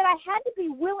 I think that I had to be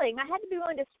willing. I had to be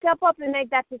willing to step up and make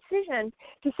that decision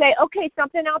to say, okay,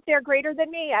 something out there greater than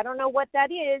me. I don't know what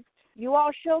that is. You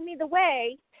all show me the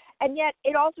way. And yet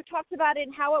it also talks about it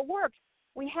and how it works.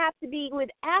 We have to be with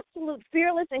absolute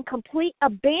fearless and complete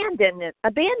abandonment.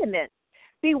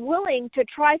 Be willing to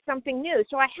try something new.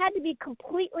 So I had to be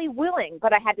completely willing,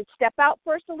 but I had to step out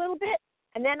first a little bit.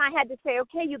 And then I had to say,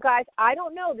 okay, you guys, I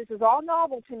don't know. This is all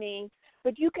novel to me,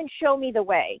 but you can show me the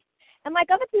way. And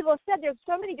like other people have said, there's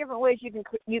so many different ways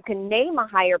you can name a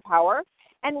higher power.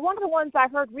 And one of the ones I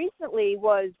heard recently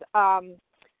was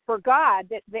for God,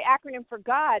 that the acronym for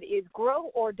God is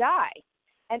grow or die.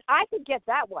 And I could get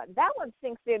that one. That one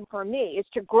sinks in for me, is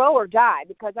to grow or die,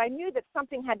 because I knew that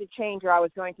something had to change or I was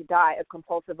going to die of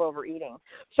compulsive overeating.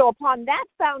 So upon that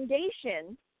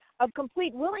foundation of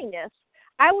complete willingness,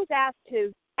 I was asked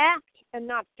to act and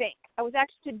not think. I was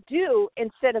asked to do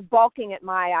instead of balking at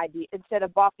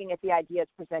the ideas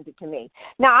presented to me.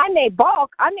 Now, I may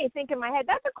balk. I may think in my head,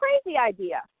 that's a crazy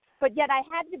idea. But yet I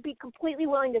had to be completely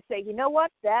willing to say, you know what,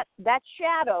 that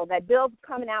shadow that Bill's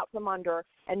coming out from under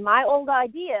and my old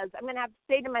ideas, I'm going to have to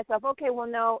say to myself, okay, well,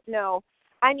 no,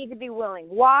 I need to be willing.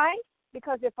 Why?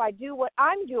 Because if I do what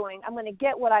I'm doing, I'm going to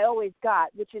get what I always got,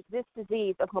 which is this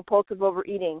disease of compulsive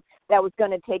overeating that was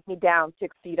going to take me down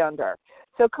 6 feet under.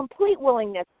 So complete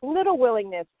willingness, little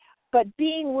willingness, but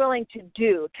being willing to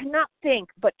do, to not think,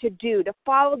 but to do, to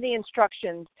follow the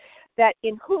instructions that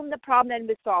in whom the problem had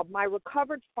been solved, my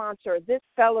recovered sponsor, this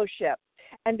fellowship,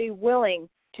 and be willing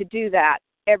to do that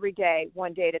every day,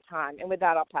 one day at a time. And with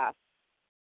that, I'll pass.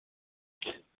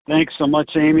 Thanks so much,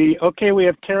 Amy. Okay, we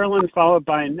have Carolyn followed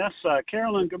by Nessa.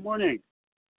 Carolyn, good morning.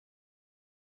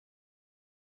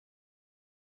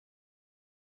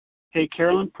 Hey,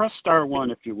 Carolyn, press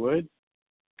 *1 if you would.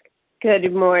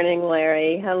 Good morning,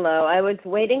 Larry. Hello. I was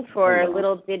waiting for a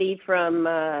little ditty from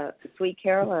Sweet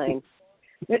Caroline.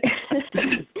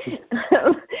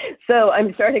 So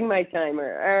I'm starting my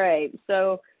timer. All right.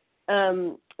 So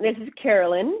this is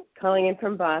Carolyn calling in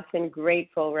from Boston,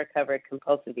 grateful, recovered,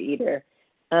 compulsive eater.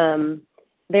 I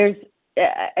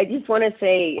just want to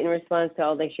say in response to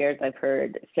all the shares I've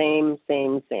heard, same.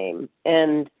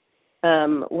 And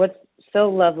what's so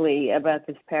lovely about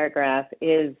this paragraph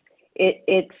is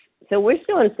so we're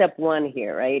still in step 1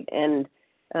 here, right? And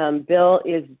Bill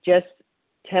is just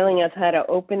telling us how to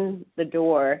open the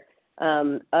door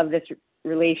of this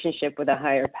relationship with a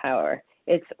higher power.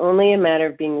 It's only a matter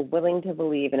of being willing to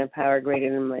believe in a power greater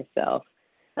than myself.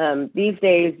 These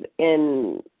days,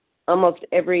 in almost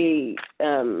every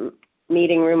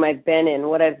meeting room I've been in,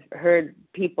 what I've heard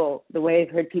people, the way I've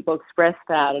heard people express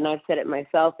that, and I've said it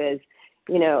myself, is,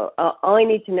 all I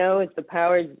need to know is the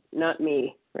power is not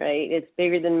me, right? It's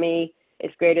bigger than me,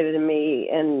 it's greater than me,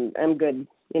 and I'm good.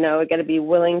 I got to be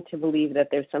willing to believe that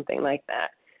there's something like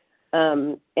that.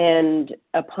 And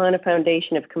upon a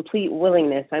foundation of complete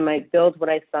willingness, I might build what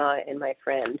I saw in my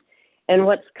friend. And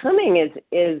what's coming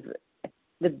is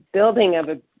the building of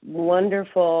a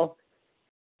wonderful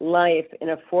life in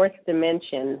a 4th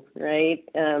dimension, right?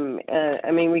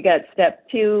 We got step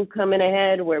 2 coming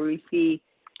ahead, where we see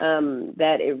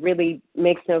that it really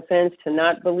makes no sense to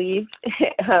not believe.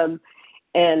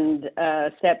 And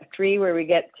step 3, where we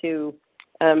get to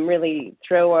really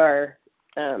throw our,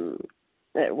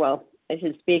 I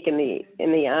should speak in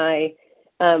the eye.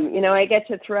 I get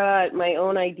to throw out my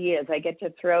own ideas. I get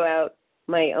to throw out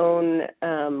my own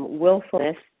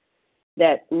willfulness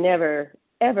that never,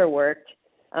 ever worked,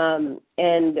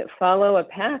 and follow a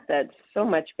path that's so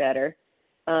much better,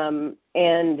 and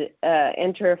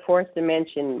enter a 4th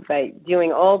dimension by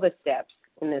doing all the steps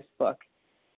in this book.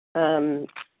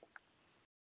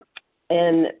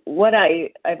 And what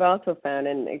I've also found,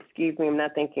 and excuse me, I'm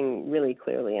not thinking really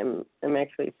clearly. I'm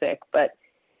actually sick, but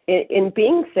in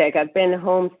being sick, I've been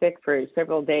homesick for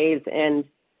several days, and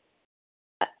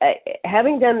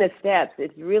having done the steps,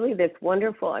 it's really this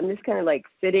wonderful. I'm just kind of like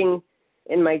sitting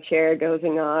in my chair,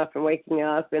 dozing off and waking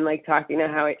up, and like talking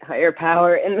to higher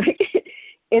power, and like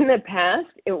in the past,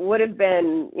 it would have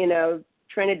been,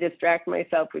 trying to distract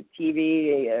myself with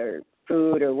TV or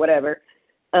food or whatever.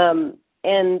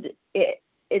 And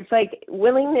it's like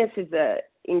willingness is a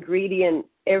ingredient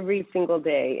every single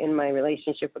day in my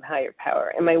relationship with higher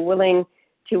power. Am I willing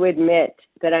to admit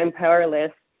that I'm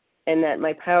powerless and that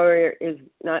my power is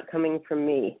not coming from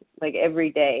me, like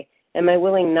every day? Am I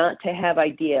willing not to have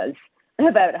ideas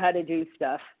about how to do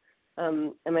stuff?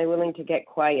 Am I willing to get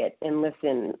quiet and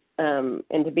listen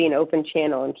and to be an open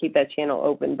channel and keep that channel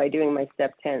open by doing my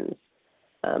step 10s?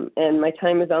 And my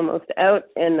time is almost out,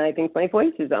 and I think my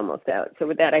voice is almost out. So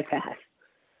with that, I pass.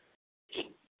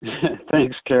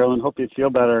 Thanks, Carolyn. Hope you feel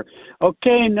better.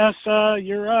 Okay, Nessa,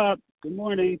 you're up. Good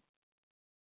morning.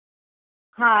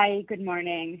 Hi, good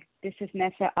morning. This is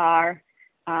Nessa R.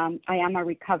 I am a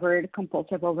recovered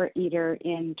compulsive overeater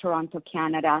in Toronto,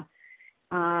 Canada.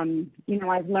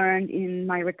 I've learned in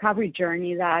my recovery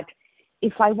journey that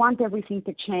if I want everything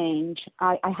to change,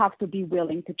 I have to be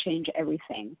willing to change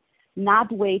everything.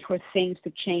 Not wait for things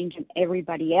to change and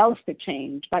everybody else to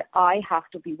change, but I have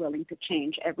to be willing to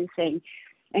change everything.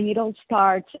 And it all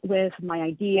starts with my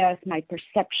ideas, my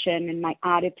perception, and my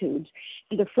attitudes.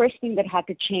 And the first thing that had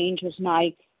to change was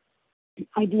my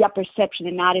idea, perception,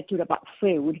 and attitude about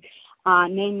food,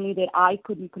 namely that I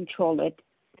couldn't control it,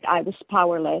 that I was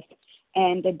powerless,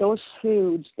 and that those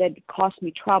foods that caused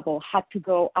me trouble had to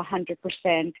go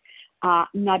 100%,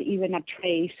 not even a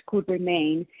trace could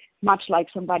remain, much like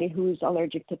somebody who's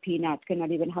allergic to peanuts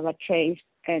cannot even have a trace,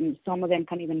 and some of them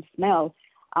can't even smell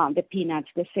the peanuts.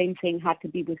 The same thing had to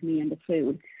be with me and the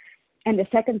food. And the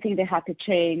second thing that had to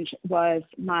change was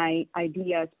my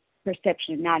ideas,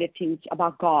 perception, and attitudes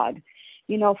about God.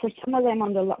 For some of them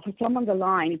on the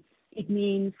line, it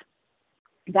means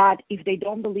that if they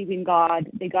don't believe in God,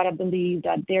 they got to believe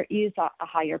that there is a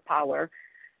higher power.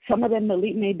 Some of them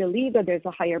may believe that there's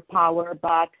a higher power,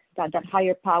 but that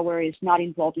higher power is not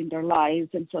involved in their lives,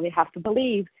 and so they have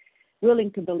to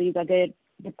willing to believe that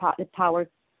the power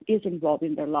is involved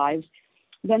in their lives.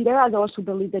 Then there are those who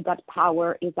believe that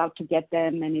power is out to get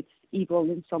them and it's evil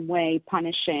in some way,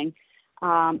 punishing.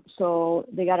 So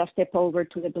they got to step over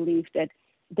to the belief that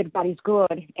God is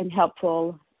good and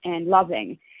helpful and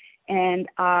loving. And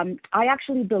I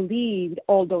actually believed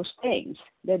all those things,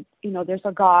 that, there's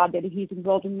a God, that he's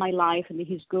involved in my life and that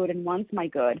he's good and wants my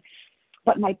good.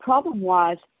 But my problem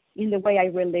was in the way I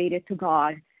related to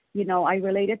God. I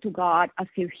related to God as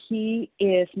if he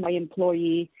is my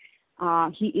employee.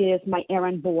 He is my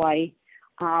errand boy.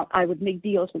 I would make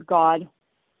deals with God.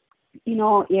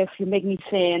 If you make me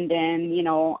sin, then,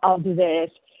 I'll do this.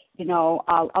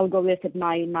 I'll go visit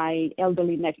my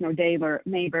elderly next door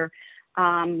neighbor.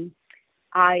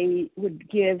 I would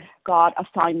give God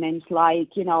assignments like,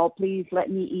 please let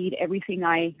me eat everything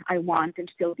I want and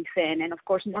still be thin. And of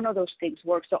course, none of those things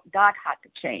work. So that had to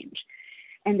change.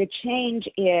 And the change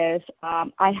is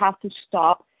I have to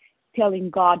stop telling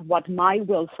God what my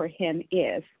will for him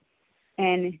is,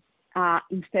 and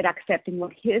instead accepting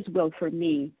what his will for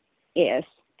me is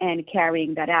and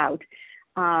carrying that out.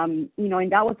 And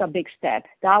that was a big step.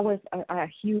 That was a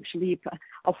huge leap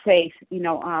of faith,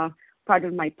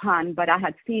 pardon my pun, but I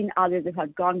had seen others that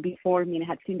had gone before me and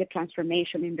had seen the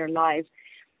transformation in their lives,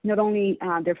 not only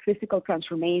their physical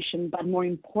transformation, but more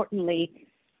importantly,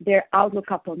 their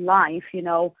outlook upon life.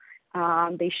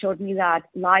 They showed me that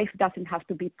life doesn't have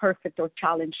to be perfect or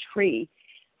challenge-free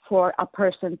for a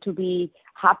person to be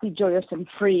happy, joyous, and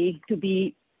free, to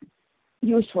be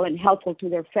useful and helpful to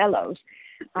their fellows.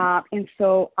 And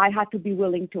so I had to be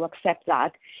willing to accept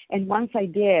that. And once I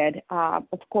did,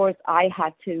 of course, I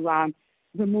had to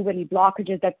remove any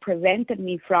blockages that prevented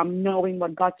me from knowing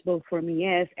what God's will for me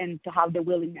is and to have the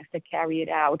willingness to carry it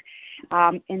out.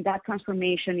 And that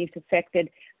transformation is affected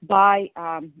by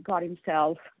God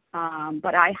himself.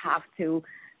 But I have to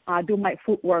do my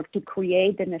footwork to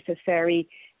create the necessary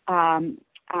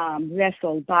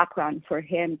vessel background for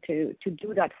him to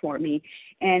do that for me.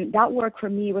 And that work for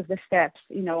me was the steps.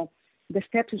 The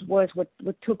steps was what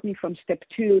took me from step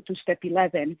 2 to step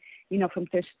 11. From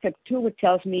step 2, it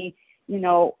tells me,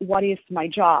 what is my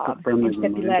job? And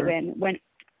step 11,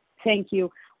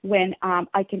 when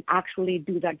I can actually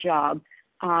do that job.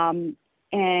 And,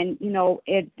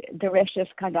 the rest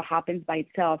just kind of happens by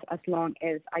itself as long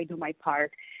as I do my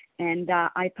part. And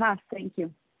I pass. Thank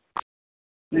you.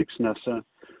 Thanks, Nessa.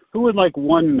 Who would like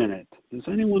 1 minute? Does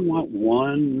anyone want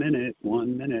 1 minute?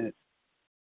 1 minute.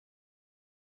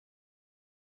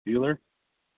 Bueller?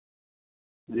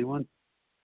 Anyone?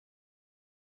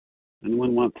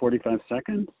 Anyone want 45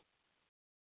 seconds?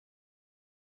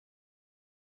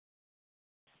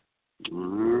 All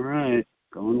right.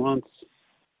 Going once.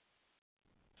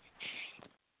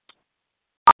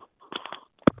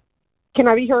 Can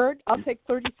I be heard? I'll take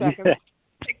 30 seconds.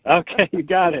 Okay, you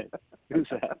got it. Who's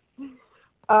that?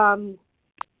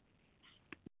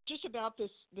 Just about this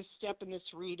step in this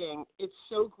reading, it's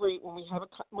so great when we have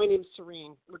my name's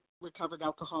Serene, recovered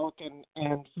alcoholic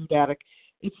and food addict.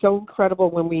 It's so incredible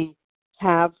when we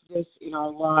have this in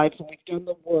our lives and we've done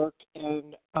the work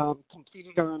and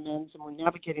completed our amends and we're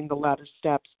navigating the latter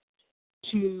steps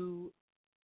to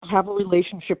have a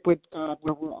relationship with God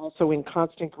where we're also in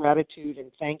constant gratitude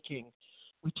and thanking.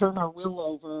 We turn our will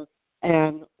over,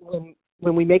 and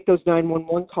when we make those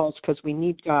 911 calls because we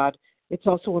need God, it's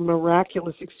also a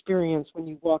miraculous experience when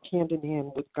you walk hand in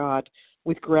hand with God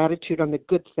with gratitude on the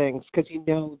good things because you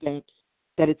know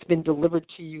that it's been delivered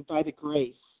to you by the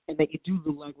grace and that you do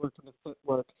the legwork and the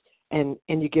footwork and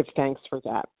you give thanks for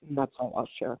that. And that's all I'll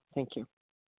share. Thank you.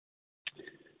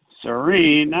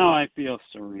 Serene. Now I feel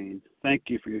serene. Thank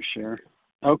you for your share.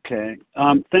 Okay.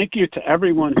 Thank you to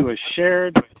everyone who has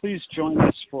shared. Please join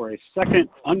us for a second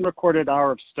unrecorded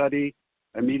hour of study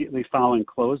immediately following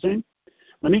closing.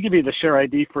 Let me give you the share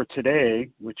ID for today,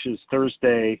 which is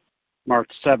Thursday, March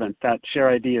 7th. That share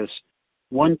ID is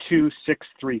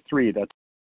 12633. That's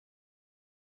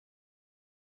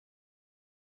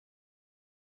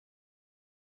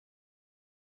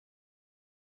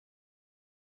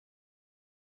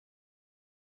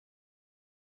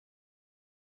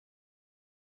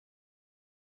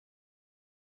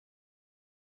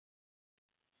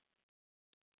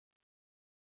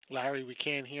Larry, we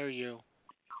can't hear you.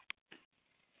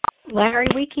 Larry,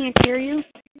 we can't hear you.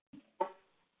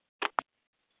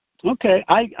 okay.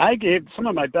 I gave some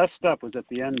of my best stuff was at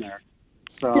the end there.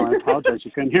 So I apologize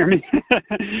you couldn't hear me.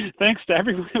 Thanks to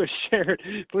everyone who has shared.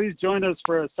 Please join us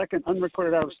for a second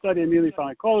unrecorded hour of study immediately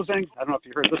following closing. I don't know if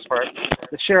you heard this part.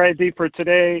 The share ID for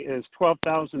today is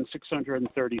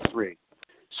 12,633.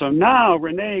 So now,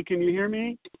 Renee, can you hear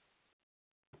me?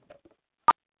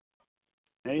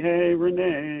 Hey,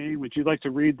 Renee. Would you like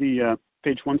to read the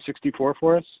page 164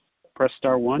 for us? Press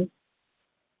star 1.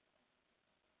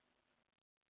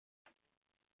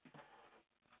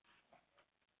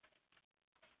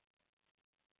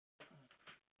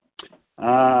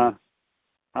 How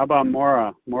about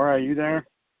Maura? Maura, are you there?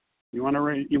 You want to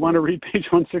read page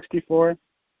 164?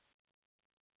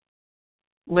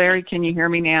 Larry, can you hear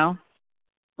me now?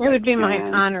 It would be my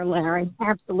honor, Larry.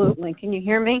 Absolutely. Can you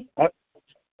hear me?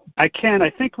 I can. I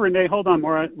think Renee, hold on,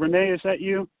 Maura. Renee, is that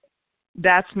you?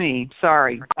 That's me.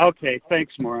 Sorry. Okay.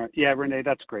 Thanks, Maura. Yeah, Renee,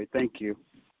 that's great. Thank you.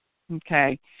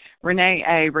 Okay. Renee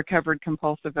A., recovered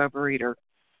compulsive overeater.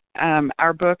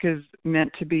 Our book is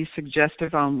meant to be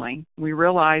suggestive only. We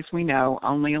realize we know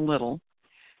only a little.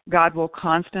 God will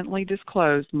constantly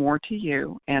disclose more to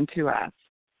you and to us.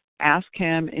 Ask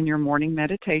Him in your morning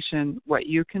meditation what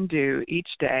you can do each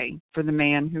day for the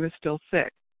man who is still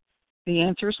sick. The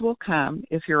answers will come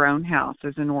if your own house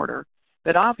is in order,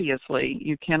 but obviously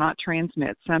you cannot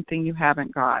transmit something you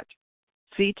haven't got.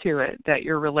 See to it that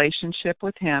your relationship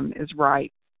with Him is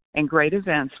right, and great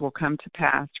events will come to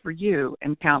pass for you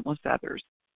and countless others.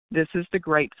 This is the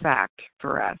great fact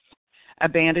for us.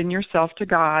 Abandon yourself to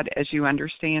God as you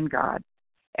understand God.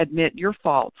 Admit your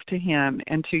faults to Him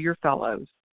and to your fellows.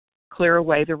 Clear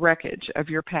away the wreckage of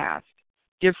your past.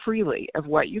 Give freely of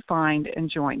what you find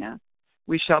and join us.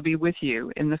 We shall be with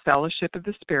you in the fellowship of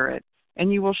the Spirit,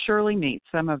 and you will surely meet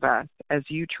some of us as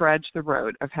you trudge the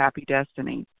road of happy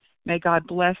destiny. May God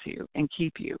bless you and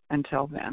keep you until then.